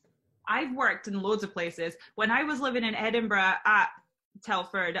I've worked in loads of places. When I was living in Edinburgh at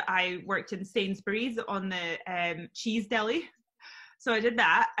Telford, I worked in Sainsbury's on the cheese deli. So I did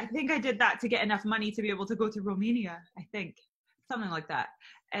that. I think I did that to get enough money to be able to go to Romania, I think. Something like that.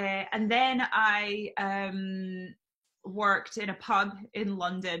 And then I worked in a pub in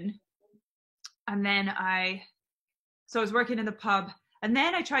London. And then I was working in the pub. And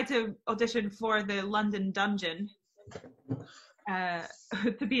then I tried to audition for the London Dungeon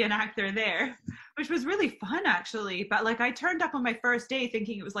to be an actor there, which was really fun actually. But like I turned up on my first day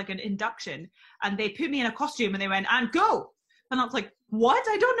thinking it was like an induction, and they put me in a costume and they went, and go. And I was like, what?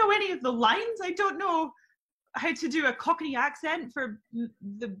 I don't know any of the lines. I don't know how to do a Cockney accent for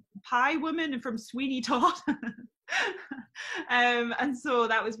the pie woman from Sweeney Todd. And so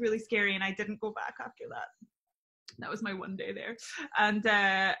that was really scary, and I didn't go back after that. That was my one day there. And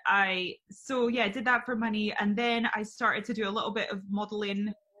I did that for money. And then I started to do a little bit of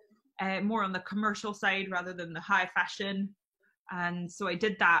modeling, more on the commercial side rather than the high fashion. And so I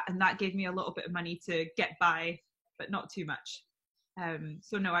did that, and that gave me a little bit of money to get by, but not too much.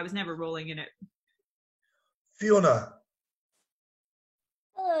 So no, I was never rolling in it. Fiona.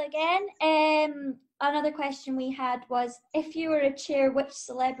 Hello again. Another question we had was, if you were a chair, which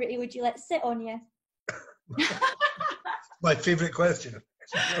celebrity would you let sit on you? My favourite question.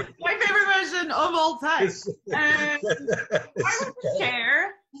 My favourite question of all time. I would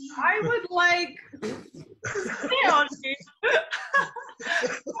chair. I would like stay on me.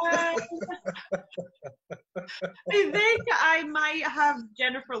 I think I might have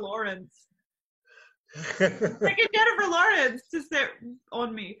Jennifer Lawrence. Like a Jennifer Lawrence to sit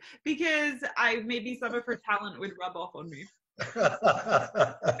on me, because maybe some of her talent would rub off on me.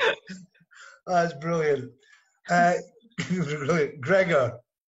 That's brilliant. Brilliant. Gregor.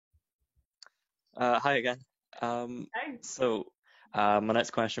 Hi again. Hi. So my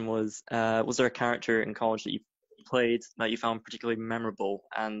next question was there a character in college that you played that you found particularly memorable,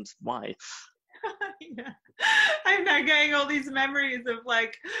 and why? Yeah. I'm now getting all these memories of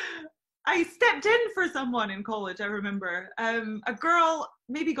like, I stepped in for someone in college, I remember. A girl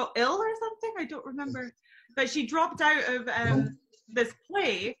maybe got ill or something, I don't remember. But she dropped out of this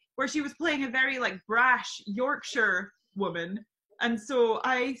play where she was playing a very like brash Yorkshire woman. And so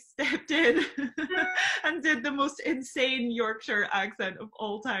I stepped in and did the most insane Yorkshire accent of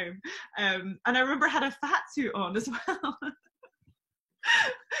all time. And I remember I had a fat suit on as well,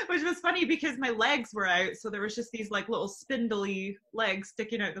 which was funny because my legs were out. So there was just these like little spindly legs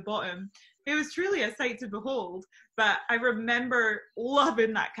sticking out the bottom. It was truly a sight to behold. But I remember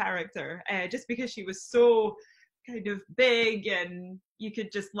loving that character just because she was so kind of big and you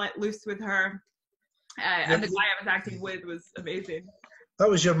could just let loose with her. And the guy I was acting with was amazing. That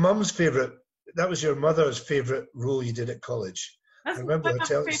was your mum's favourite. That was your mother's favourite role you did at college. That's I remember my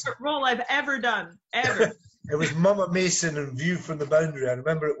favourite role I've ever done, ever. It was Mama Mason and View from the Boundary. I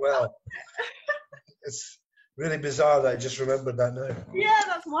remember it well. It's really bizarre that I just remembered that now. Yeah,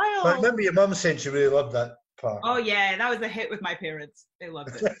 that's wild. But I remember your mum saying she really loved that part. Oh yeah, that was a hit with my parents. They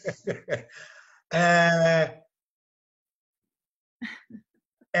loved it.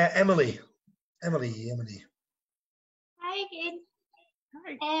 Emily. Hi again.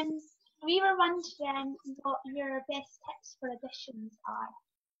 Hi. We were wondering what your best tips for auditions are.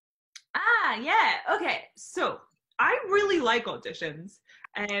 Ah, yeah. Okay. So I really like auditions.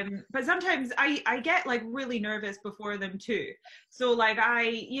 But sometimes I get like really nervous before them too. So like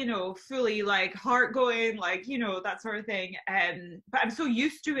I, fully like heart going, like, that sort of thing. But I'm so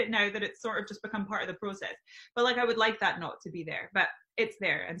used to it now that it's sort of just become part of the process. But like I would like that not to be there, but it's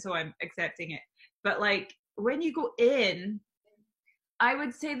there, and so I'm accepting it. But like when you go in, I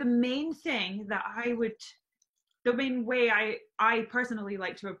would say the main thing that the main way I personally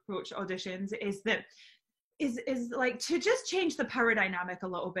like to approach auditions is like to just change the power dynamic a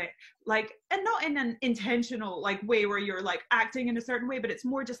little bit, like, and not in an intentional like way where you're like acting in a certain way, but it's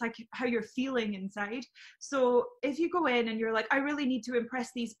more just like how you're feeling inside. So if you go in and you're like, I really need to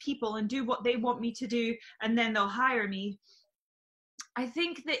impress these people and do what they want me to do, and then they'll hire me, I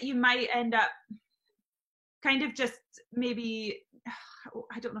think that you might end up kind of just maybe,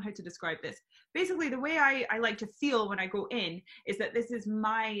 I don't know how to describe this. Basically, the way I like to feel when I go in is that this is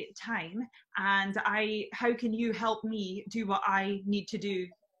my time, and how can you help me do what I need to do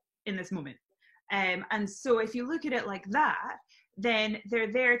in this moment? And so if you look at it like that, then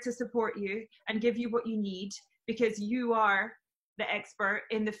they're there to support you and give you what you need because you are the expert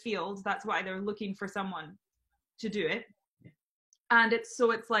in the field. That's why they're looking for someone to do it. And it's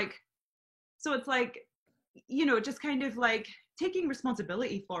like, just kind of like taking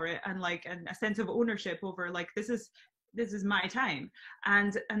responsibility for it and like and a sense of ownership over like this is my time,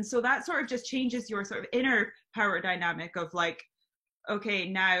 and so that sort of just changes your sort of inner power dynamic of like, okay,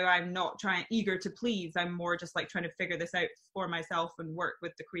 now I'm not eager to please, I'm more just like trying to figure this out for myself and work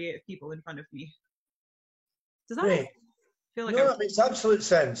with the creative people in front of me. Does that feel like that makes absolute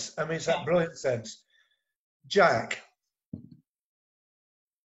sense? I mean, it's that brilliant sense. Jack.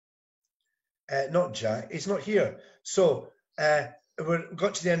 Not Jack, he's not here. So we've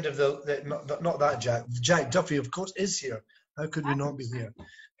got to the end of not that Jack. Jack Duffy, of course, is here. How could we not be here?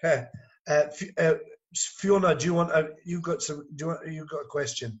 Fiona, you've got a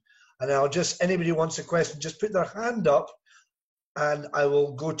question, and anybody who wants a question, just put their hand up, and I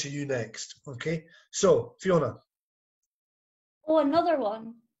will go to you next. Okay. So Fiona. Oh, another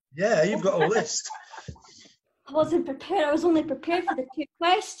one. Yeah, you've got a list. I wasn't prepared. I was only prepared for the 2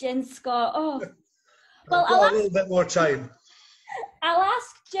 questions, Scott. Oh, well, I've got a little bit more time. I'll ask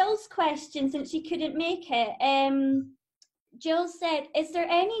Jill's question since she couldn't make it. Jill said, "Is there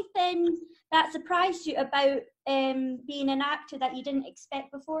anything that surprised you about being an actor that you didn't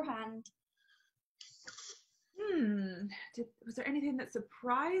expect beforehand?" Was there anything that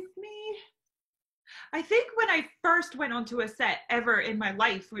surprised me? I think when I first went onto a set ever in my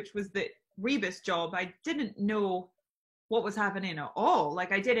life, which was the Rebus job, I didn't know what was happening at all.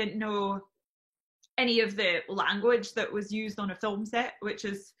 Like I didn't know any of the language that was used on a film set,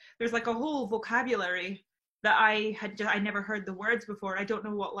 there's like a whole vocabulary that I never heard the words before. I don't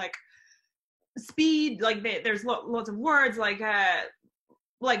know what like speed, like there's lots of words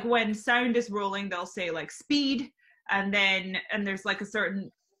like when sound is rolling, they'll say like speed, and there's like a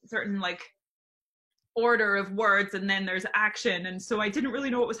certain like order of words, and then there's action, and so I didn't really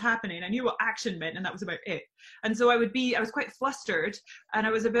know what was happening. I knew what action meant, and that was about it. And so I was quite flustered, and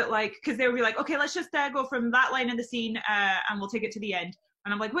I was a bit like, because they would be like, okay, let's just go from that line in the scene and we'll take it to the end,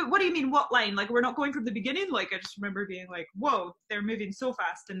 and I'm like, wait, what do you mean what line? Like we're not going from the beginning? Like I just remember being like, whoa, they're moving so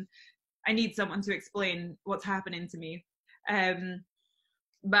fast, and I need someone to explain what's happening to me.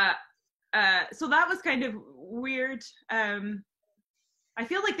 But so that was kind of weird. I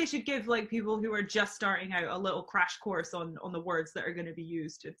feel like they should give like people who are just starting out a little crash course on the words that are going to be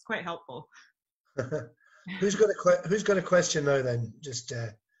used. It's quite helpful. Who's got a question now then? Just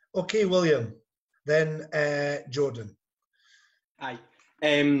okay, William, then Jordan. Hi.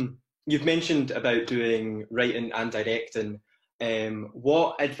 You've mentioned about doing writing and directing.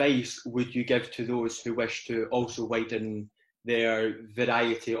 What advice would you give to those who wish to also widen their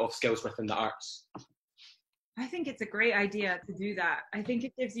variety of skills within the arts? I think it's a great idea to do that. I think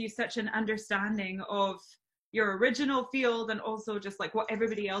it gives you such an understanding of your original field and also just like what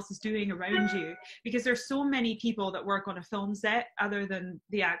everybody else is doing around you, because there's so many people that work on a film set other than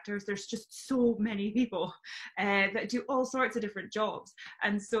the actors. There's just so many people that do all sorts of different jobs,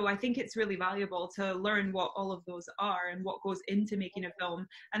 and so I think it's really valuable to learn what all of those are and what goes into making a film,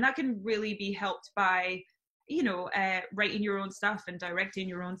 and that can really be helped by, you know, writing your own stuff and directing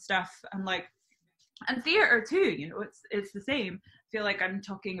your own stuff, and theatre too. You know, it's the same. I feel like I'm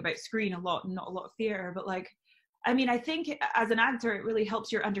talking about screen a lot and not a lot of theatre, but like, I mean, I think as an actor, it really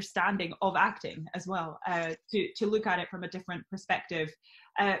helps your understanding of acting as well, to look at it from a different perspective.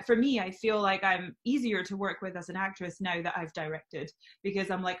 For me, I feel like I'm easier to work with as an actress now that I've directed, because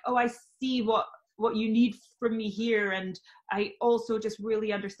I'm like, oh, I see what you need from me here. And I also just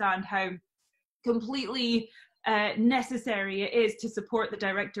really understand how completely necessary it is to support the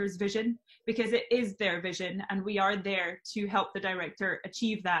director's vision, because it is their vision and we are there to help the director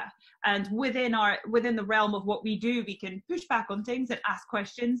achieve that. And within the realm of what we do, we can push back on things and ask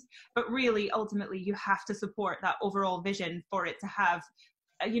questions, but really ultimately you have to support that overall vision for it to have,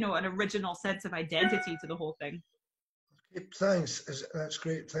 you know, an original sense of identity to the whole thing. Thanks, that's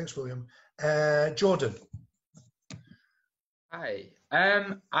great. Thanks, William. Jordan. Hi.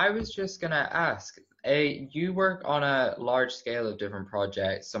 I was just gonna ask, you work on a large scale of different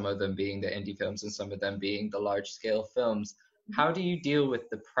projects, some of them being the indie films and some of them being the large scale films. How do you deal with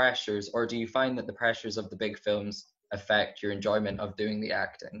the pressures, or do you find that the pressures of the big films affect your enjoyment of doing the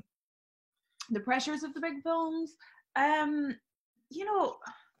acting? The pressures of the big films, you know,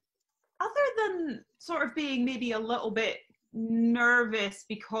 other than sort of being maybe a little bit nervous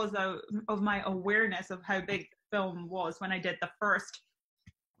because of my awareness of how big the film was when I did the first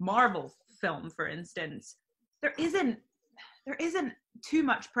Marvel film, for instance, there isn't too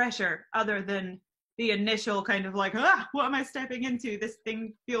much pressure other than the initial kind of like, what am I stepping into? This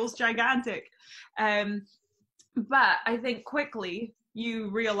thing feels gigantic. But I think quickly you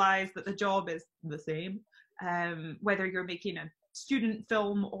realize that the job is the same, whether you're making a student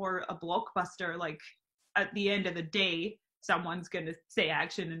film or a blockbuster. Like, at the end of the day, someone's going to say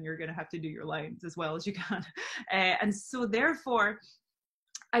action and you're going to have to do your lines as well as you can. And so therefore,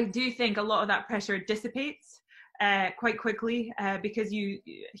 I do think a lot of that pressure dissipates quite quickly, because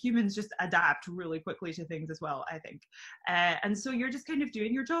humans just adapt really quickly to things as well, I think. And so you're just kind of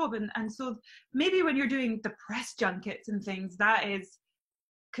doing your job. And so maybe when you're doing the press junkets and things,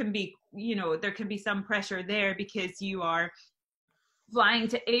 can be, you know, there can be some pressure there because you are flying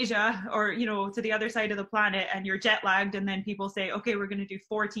to Asia or, you know, to the other side of the planet and you're jet lagged, and then people say, okay, we're going to do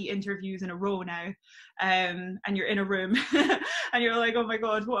 40 interviews in a row now, and you're in a room and you're like, oh my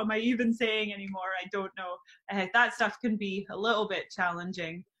god, what am I even saying anymore? I don't know. That stuff can be a little bit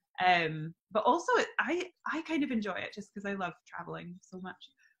challenging, but also I kind of enjoy it just because I love traveling so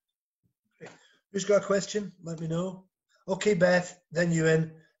much. Who's got a question? Let me know. Okay, Beth, then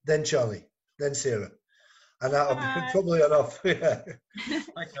Ewan, then Charlie, then Sarah. And that'll be probably enough.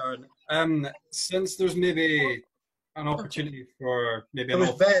 Hi, Karen. Since there's maybe an opportunity for maybe... It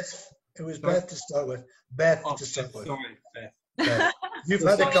was Beth. It was Beth to start with. Beth to start with. Sorry, Beth. Beth. You've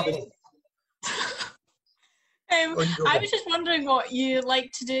had a couple. I was just wondering what you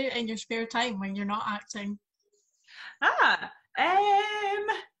like to do in your spare time when you're not acting.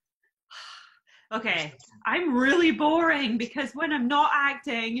 Okay, I'm really boring because when I'm not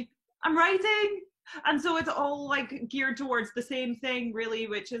acting, I'm writing. And so it's all like geared towards the same thing really,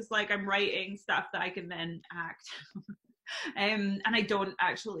 which is like I'm writing stuff that I can then act. And I don't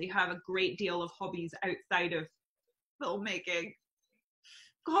actually have a great deal of hobbies outside of filmmaking.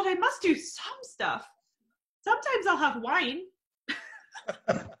 God, I must do some stuff. Sometimes I'll have wine.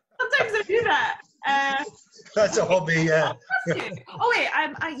 Sometimes I do that. That's a hobby, yeah. Oh wait,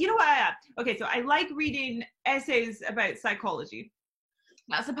 you know what I am? Okay, so I like reading essays about psychology.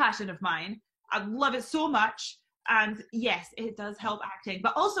 That's a passion of mine. I love it so much, and yes, it does help acting,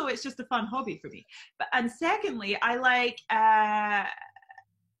 but also it's just a fun hobby for me. And secondly, I like apps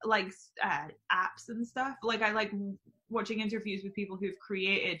and stuff. Like I like watching interviews with people who've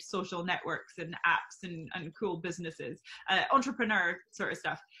created social networks and apps and cool businesses, entrepreneur sort of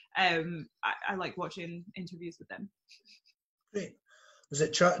stuff. I like watching interviews with them. Great. Was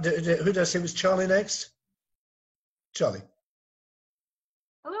it who did I say was Charlie next? Charlie.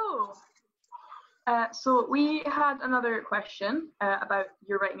 Hello. So we had another question about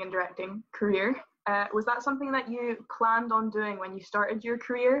your writing and directing career. Was that something that you planned on doing when you started your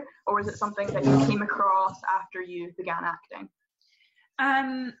career, or was it something that you came across after you began acting?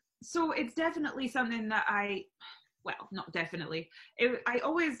 So it's definitely something that well, not definitely. I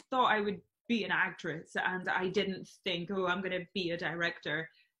always thought I would be an actress, and I didn't think, oh, I'm going to be a director.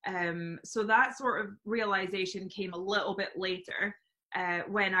 So that sort of realization came a little bit later,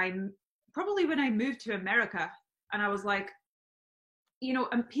 when I moved to America, and I was like, you know,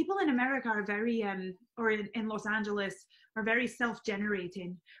 and people in America are very, or in Los Angeles, are very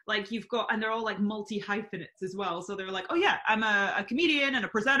self-generating. Like you've got, and they're all like multi-hyphenates as well. So they're like, oh yeah, I'm a comedian and a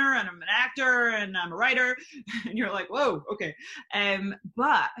presenter and I'm an actor and I'm a writer. And you're like, whoa, okay.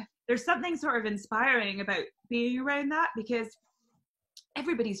 But there's something sort of inspiring about being around that, because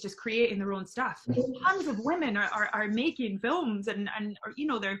everybody's just creating their own stuff. Tons of women are making films and or, you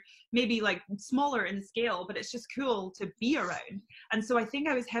know, they're maybe like smaller in scale, but it's just cool to be around. And so I think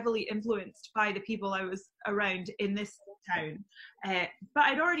I was heavily influenced by the people I was around in this town. But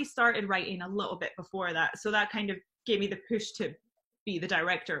I'd already started writing a little bit before that. So that kind of gave me the push to be the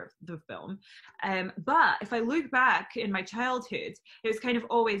director of the film. But if I look back in my childhood, it was kind of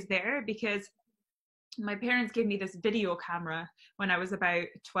always there, because my parents gave me this video camera when I was about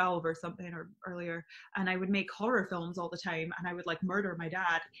 12 or something, or earlier, and I would make horror films all the time, and I would like murder my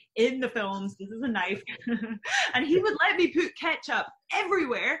dad in the films. This is a knife. And he would let me put ketchup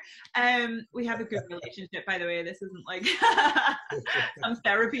everywhere. We have a good relationship, by the way. This isn't like some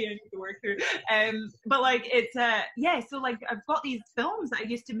therapy I need to work through. But like it's yeah, so like I've got these films that I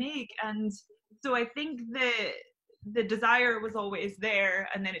used to make, and so I think the desire was always there,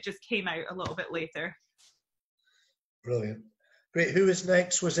 and then it just came out a little bit later. Brilliant. Great. Who was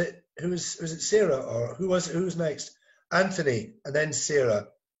next? Was it Sarah, or who was next? Anthony and then Sarah.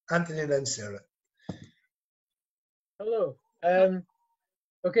 Anthony and then Sarah. Hello.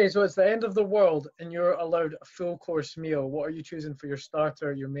 Okay, so it's the end of the world and you're allowed a full course meal. What are you choosing for your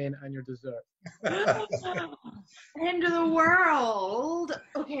starter, your main, and your dessert? End of the world.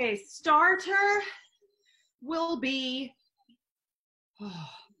 Okay, starter will be,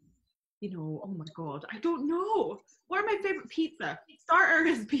 you know, oh my God, I don't know. What are my favorite pizza? Starter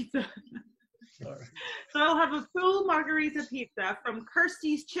is pizza. So I'll have a full margarita pizza from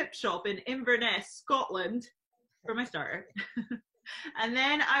Kirsty's Chip Shop in Inverness, Scotland, for my starter. And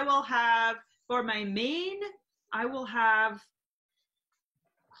then I will have, for my main, I will have,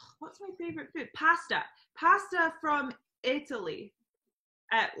 what's my favorite food? Pasta. Pasta from Italy.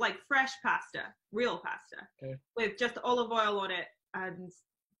 Like fresh pasta, real pasta, okay, with just olive oil on it and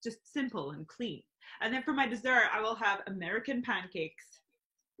just simple and clean. And then for my dessert, I will have American pancakes,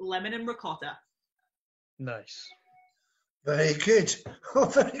 lemon and ricotta. Nice. Very good. Oh,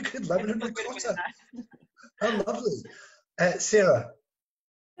 very good. Lemon and ricotta. How lovely. Sarah.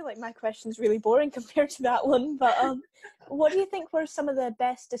 I feel like my question's really boring compared to that one, but what do you think were some of the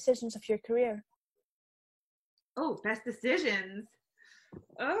best decisions of your career? Oh, best decisions.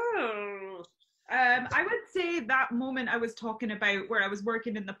 I would say that moment I was talking about where I was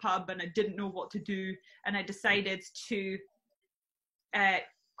working in the pub and I didn't know what to do, and I decided to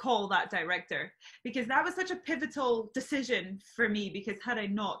call that director, because that was such a pivotal decision for me, because had I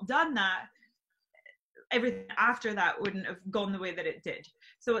not done that, everything after that wouldn't have gone the way that it did.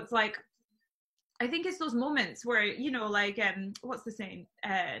 So it's like, I think it's those moments where, you know, like, what's the saying?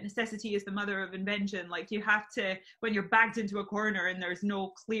 Necessity is the mother of invention. Like you have to, when you're backed into a corner and there's no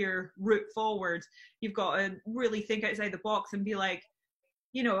clear route forward, you've got to really think outside the box and be like,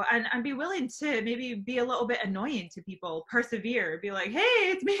 you know, and be willing to maybe be a little bit annoying to people, persevere, be like, hey,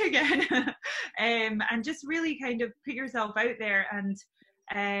 it's me again. And just really kind of put yourself out there and,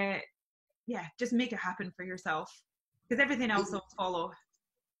 yeah, just make it happen for yourself, because everything else will follow.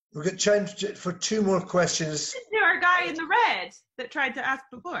 We've got time for two more questions. To our guy in the red that tried to ask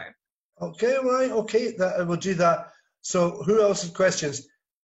before. Okay, right, okay, we'll do that. So who else has questions?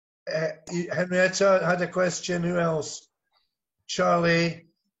 Henrietta had a question. Who else? Charlie.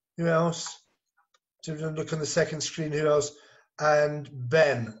 Who else? Look on the second screen. Who else? And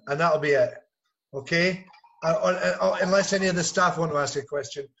Ben. And that'll be it. Okay? Unless any of the staff want to ask a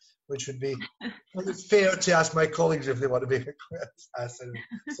question, which would be fair to ask my colleagues if they want to make a question.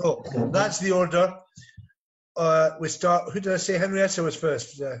 So that's the order. We start. Who did I say? Henrietta was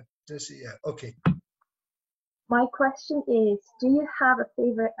first. Did I say? Yeah. Okay. My question is, do you have a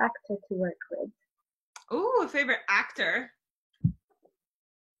favorite actor to work with? Oh, a favorite actor?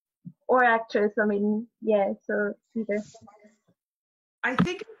 Or actress, I mean, yeah, so either. I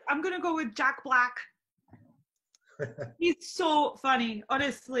think I'm going to go with Jack Black. He's so funny,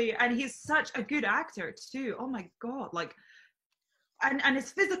 honestly, and he's such a good actor too. Oh my God, like, and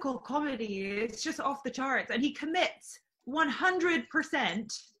his physical comedy is just off the charts, and he commits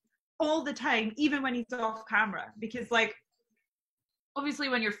 100% all the time, even when he's off camera, because like obviously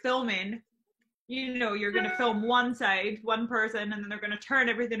when you're filming, you know, you're going to film one side, one person, and then they're going to turn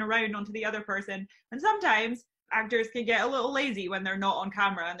everything around onto the other person, and sometimes actors can get a little lazy when they're not on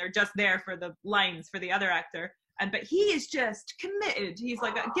camera and they're just there for the lines for the other actor, but he is just committed. He's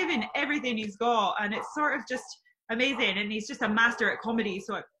like giving everything he's got, and it's sort of just amazing, and he's just a master at comedy.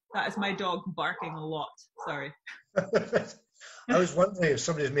 So that is my dog barking a lot. Sorry. I was wondering if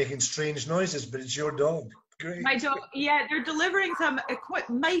somebody was making strange noises, but it's your dog. Great. My dog, yeah, they're delivering some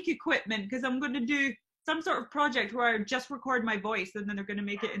mic equipment, because I'm going to do some sort of project where I just record my voice, and then they're going to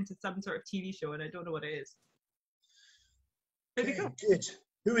make it into some sort of TV show, and I don't know what it is. Okay, good.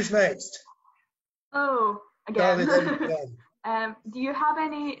 Who is next? Oh, again. Then. Do you have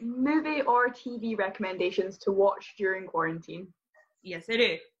any movie or TV recommendations to watch during quarantine? Yes, I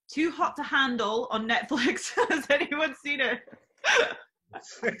do. Too Hot to Handle on Netflix. Has anyone seen it?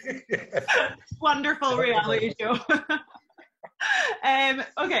 Wonderful reality show.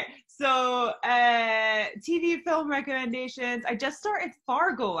 Okay, so TV film recommendations. I just started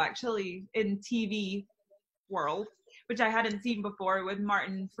Fargo, actually, in TV world, which I hadn't seen before, with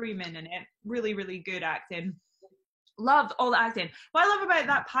Martin Freeman in it. Really, really good acting. Loved all the acting. What I love about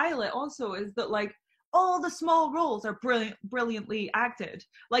that pilot also is that like all the small roles are brilliantly acted.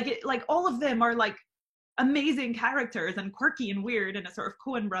 Like all of them are like amazing characters and quirky and weird in a sort of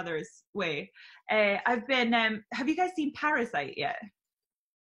Coen Brothers way. I've been. Have you guys seen Parasite yet?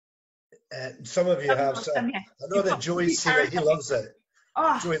 Some of you have. So I know that Joey's seen it. He loves it.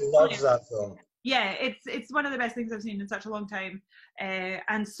 Oh, Joey loves that film. Yeah, it's one of the best things I've seen in such a long time,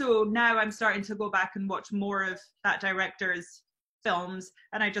 and so now I'm starting to go back and watch more of that director's films,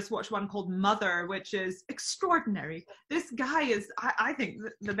 and I just watched one called Mother, which is extraordinary. This guy is, I think,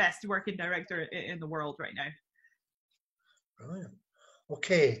 the best working director in the world right now. Brilliant.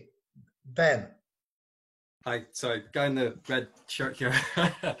 Okay, Ben. Hi, sorry, guy in the red shirt here.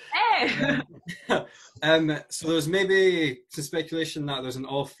 Hey! So there's maybe some speculation that there's an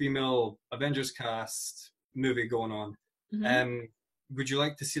all-female Avengers cast movie going on. Mm-hmm. Would you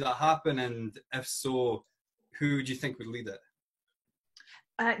like to see that happen? And if so, who do you think would lead it?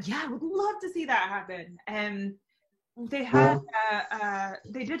 Yeah, I would love to see that happen. They had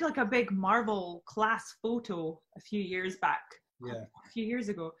they did like a big Marvel class photo a few years back. Yeah. A few years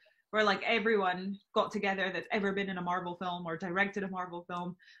ago, where like everyone got together that's ever been in a Marvel film or directed a Marvel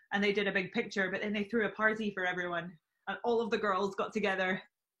film, and they did a big picture, but then they threw a party for everyone, and all of the girls got together,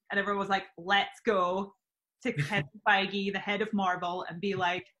 and everyone was like, let's go to Kevin Feige, the head of Marvel, and be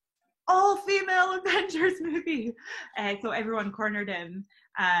like, all-female Avengers movie. So everyone cornered him,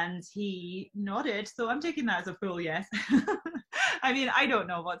 and he nodded, so I'm taking that as a full yes. I mean, I don't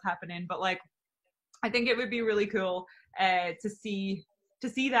know what's happening, but like, I think it would be really cool to see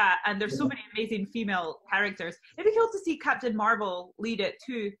that, and there's so many amazing female characters. It'd be cool to see Captain Marvel lead it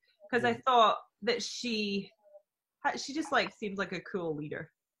too, because I thought that she just like seems like a cool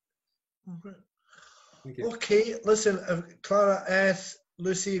leader. Okay, listen, Clara, Eth,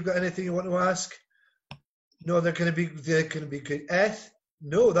 Lucy, you got anything you want to ask? No, they're going to be good. Eth,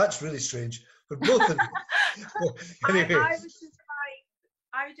 no, that's really strange for both of you. Anyway.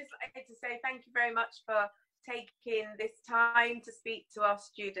 I would just like to say thank you very much for taking this time to speak to our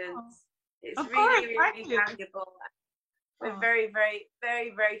students. It's really valuable. We're very, very,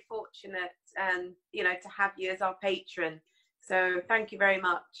 very, very fortunate, and to have you as our patron. So thank you very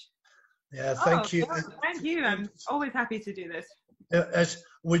much. Yeah, thank you. Thank you. I'm always happy to do this. As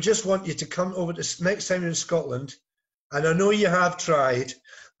we just want you to come over to next time you're in Scotland, and I know you have tried,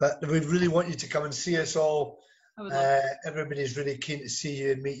 but we really want you to come and see us all. Everybody's really keen to see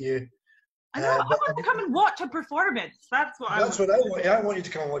you and meet you. I know. I want to come and watch a performance. That's what I want. I want you to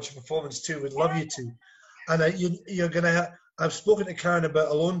come and watch a performance too. We'd love you to. And you're gonna. I've spoken to Karen about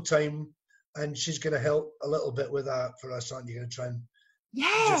alone time, and she's gonna help a little bit with that for us. Aren't you gonna try and?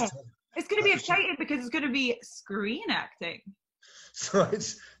 Yeah, it's gonna be exciting because it's gonna be screen acting. So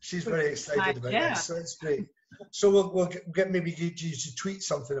she's very excited about that. So it's great. So we'll maybe get you to tweet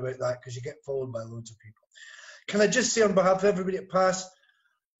something about that, because you get followed by loads of people. Can I just say on behalf of everybody at PASS,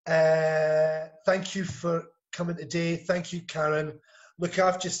 thank you for coming today. Thank you, Karen. Look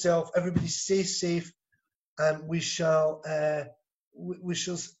after yourself. Everybody stay safe, and we'll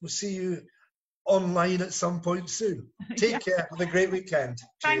see you online at some point soon. Take care. Have a great weekend.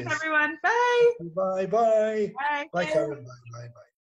 Thanks, Cheers. everyone. Bye. Bye. Bye. Bye, Karen. Bye. Bye.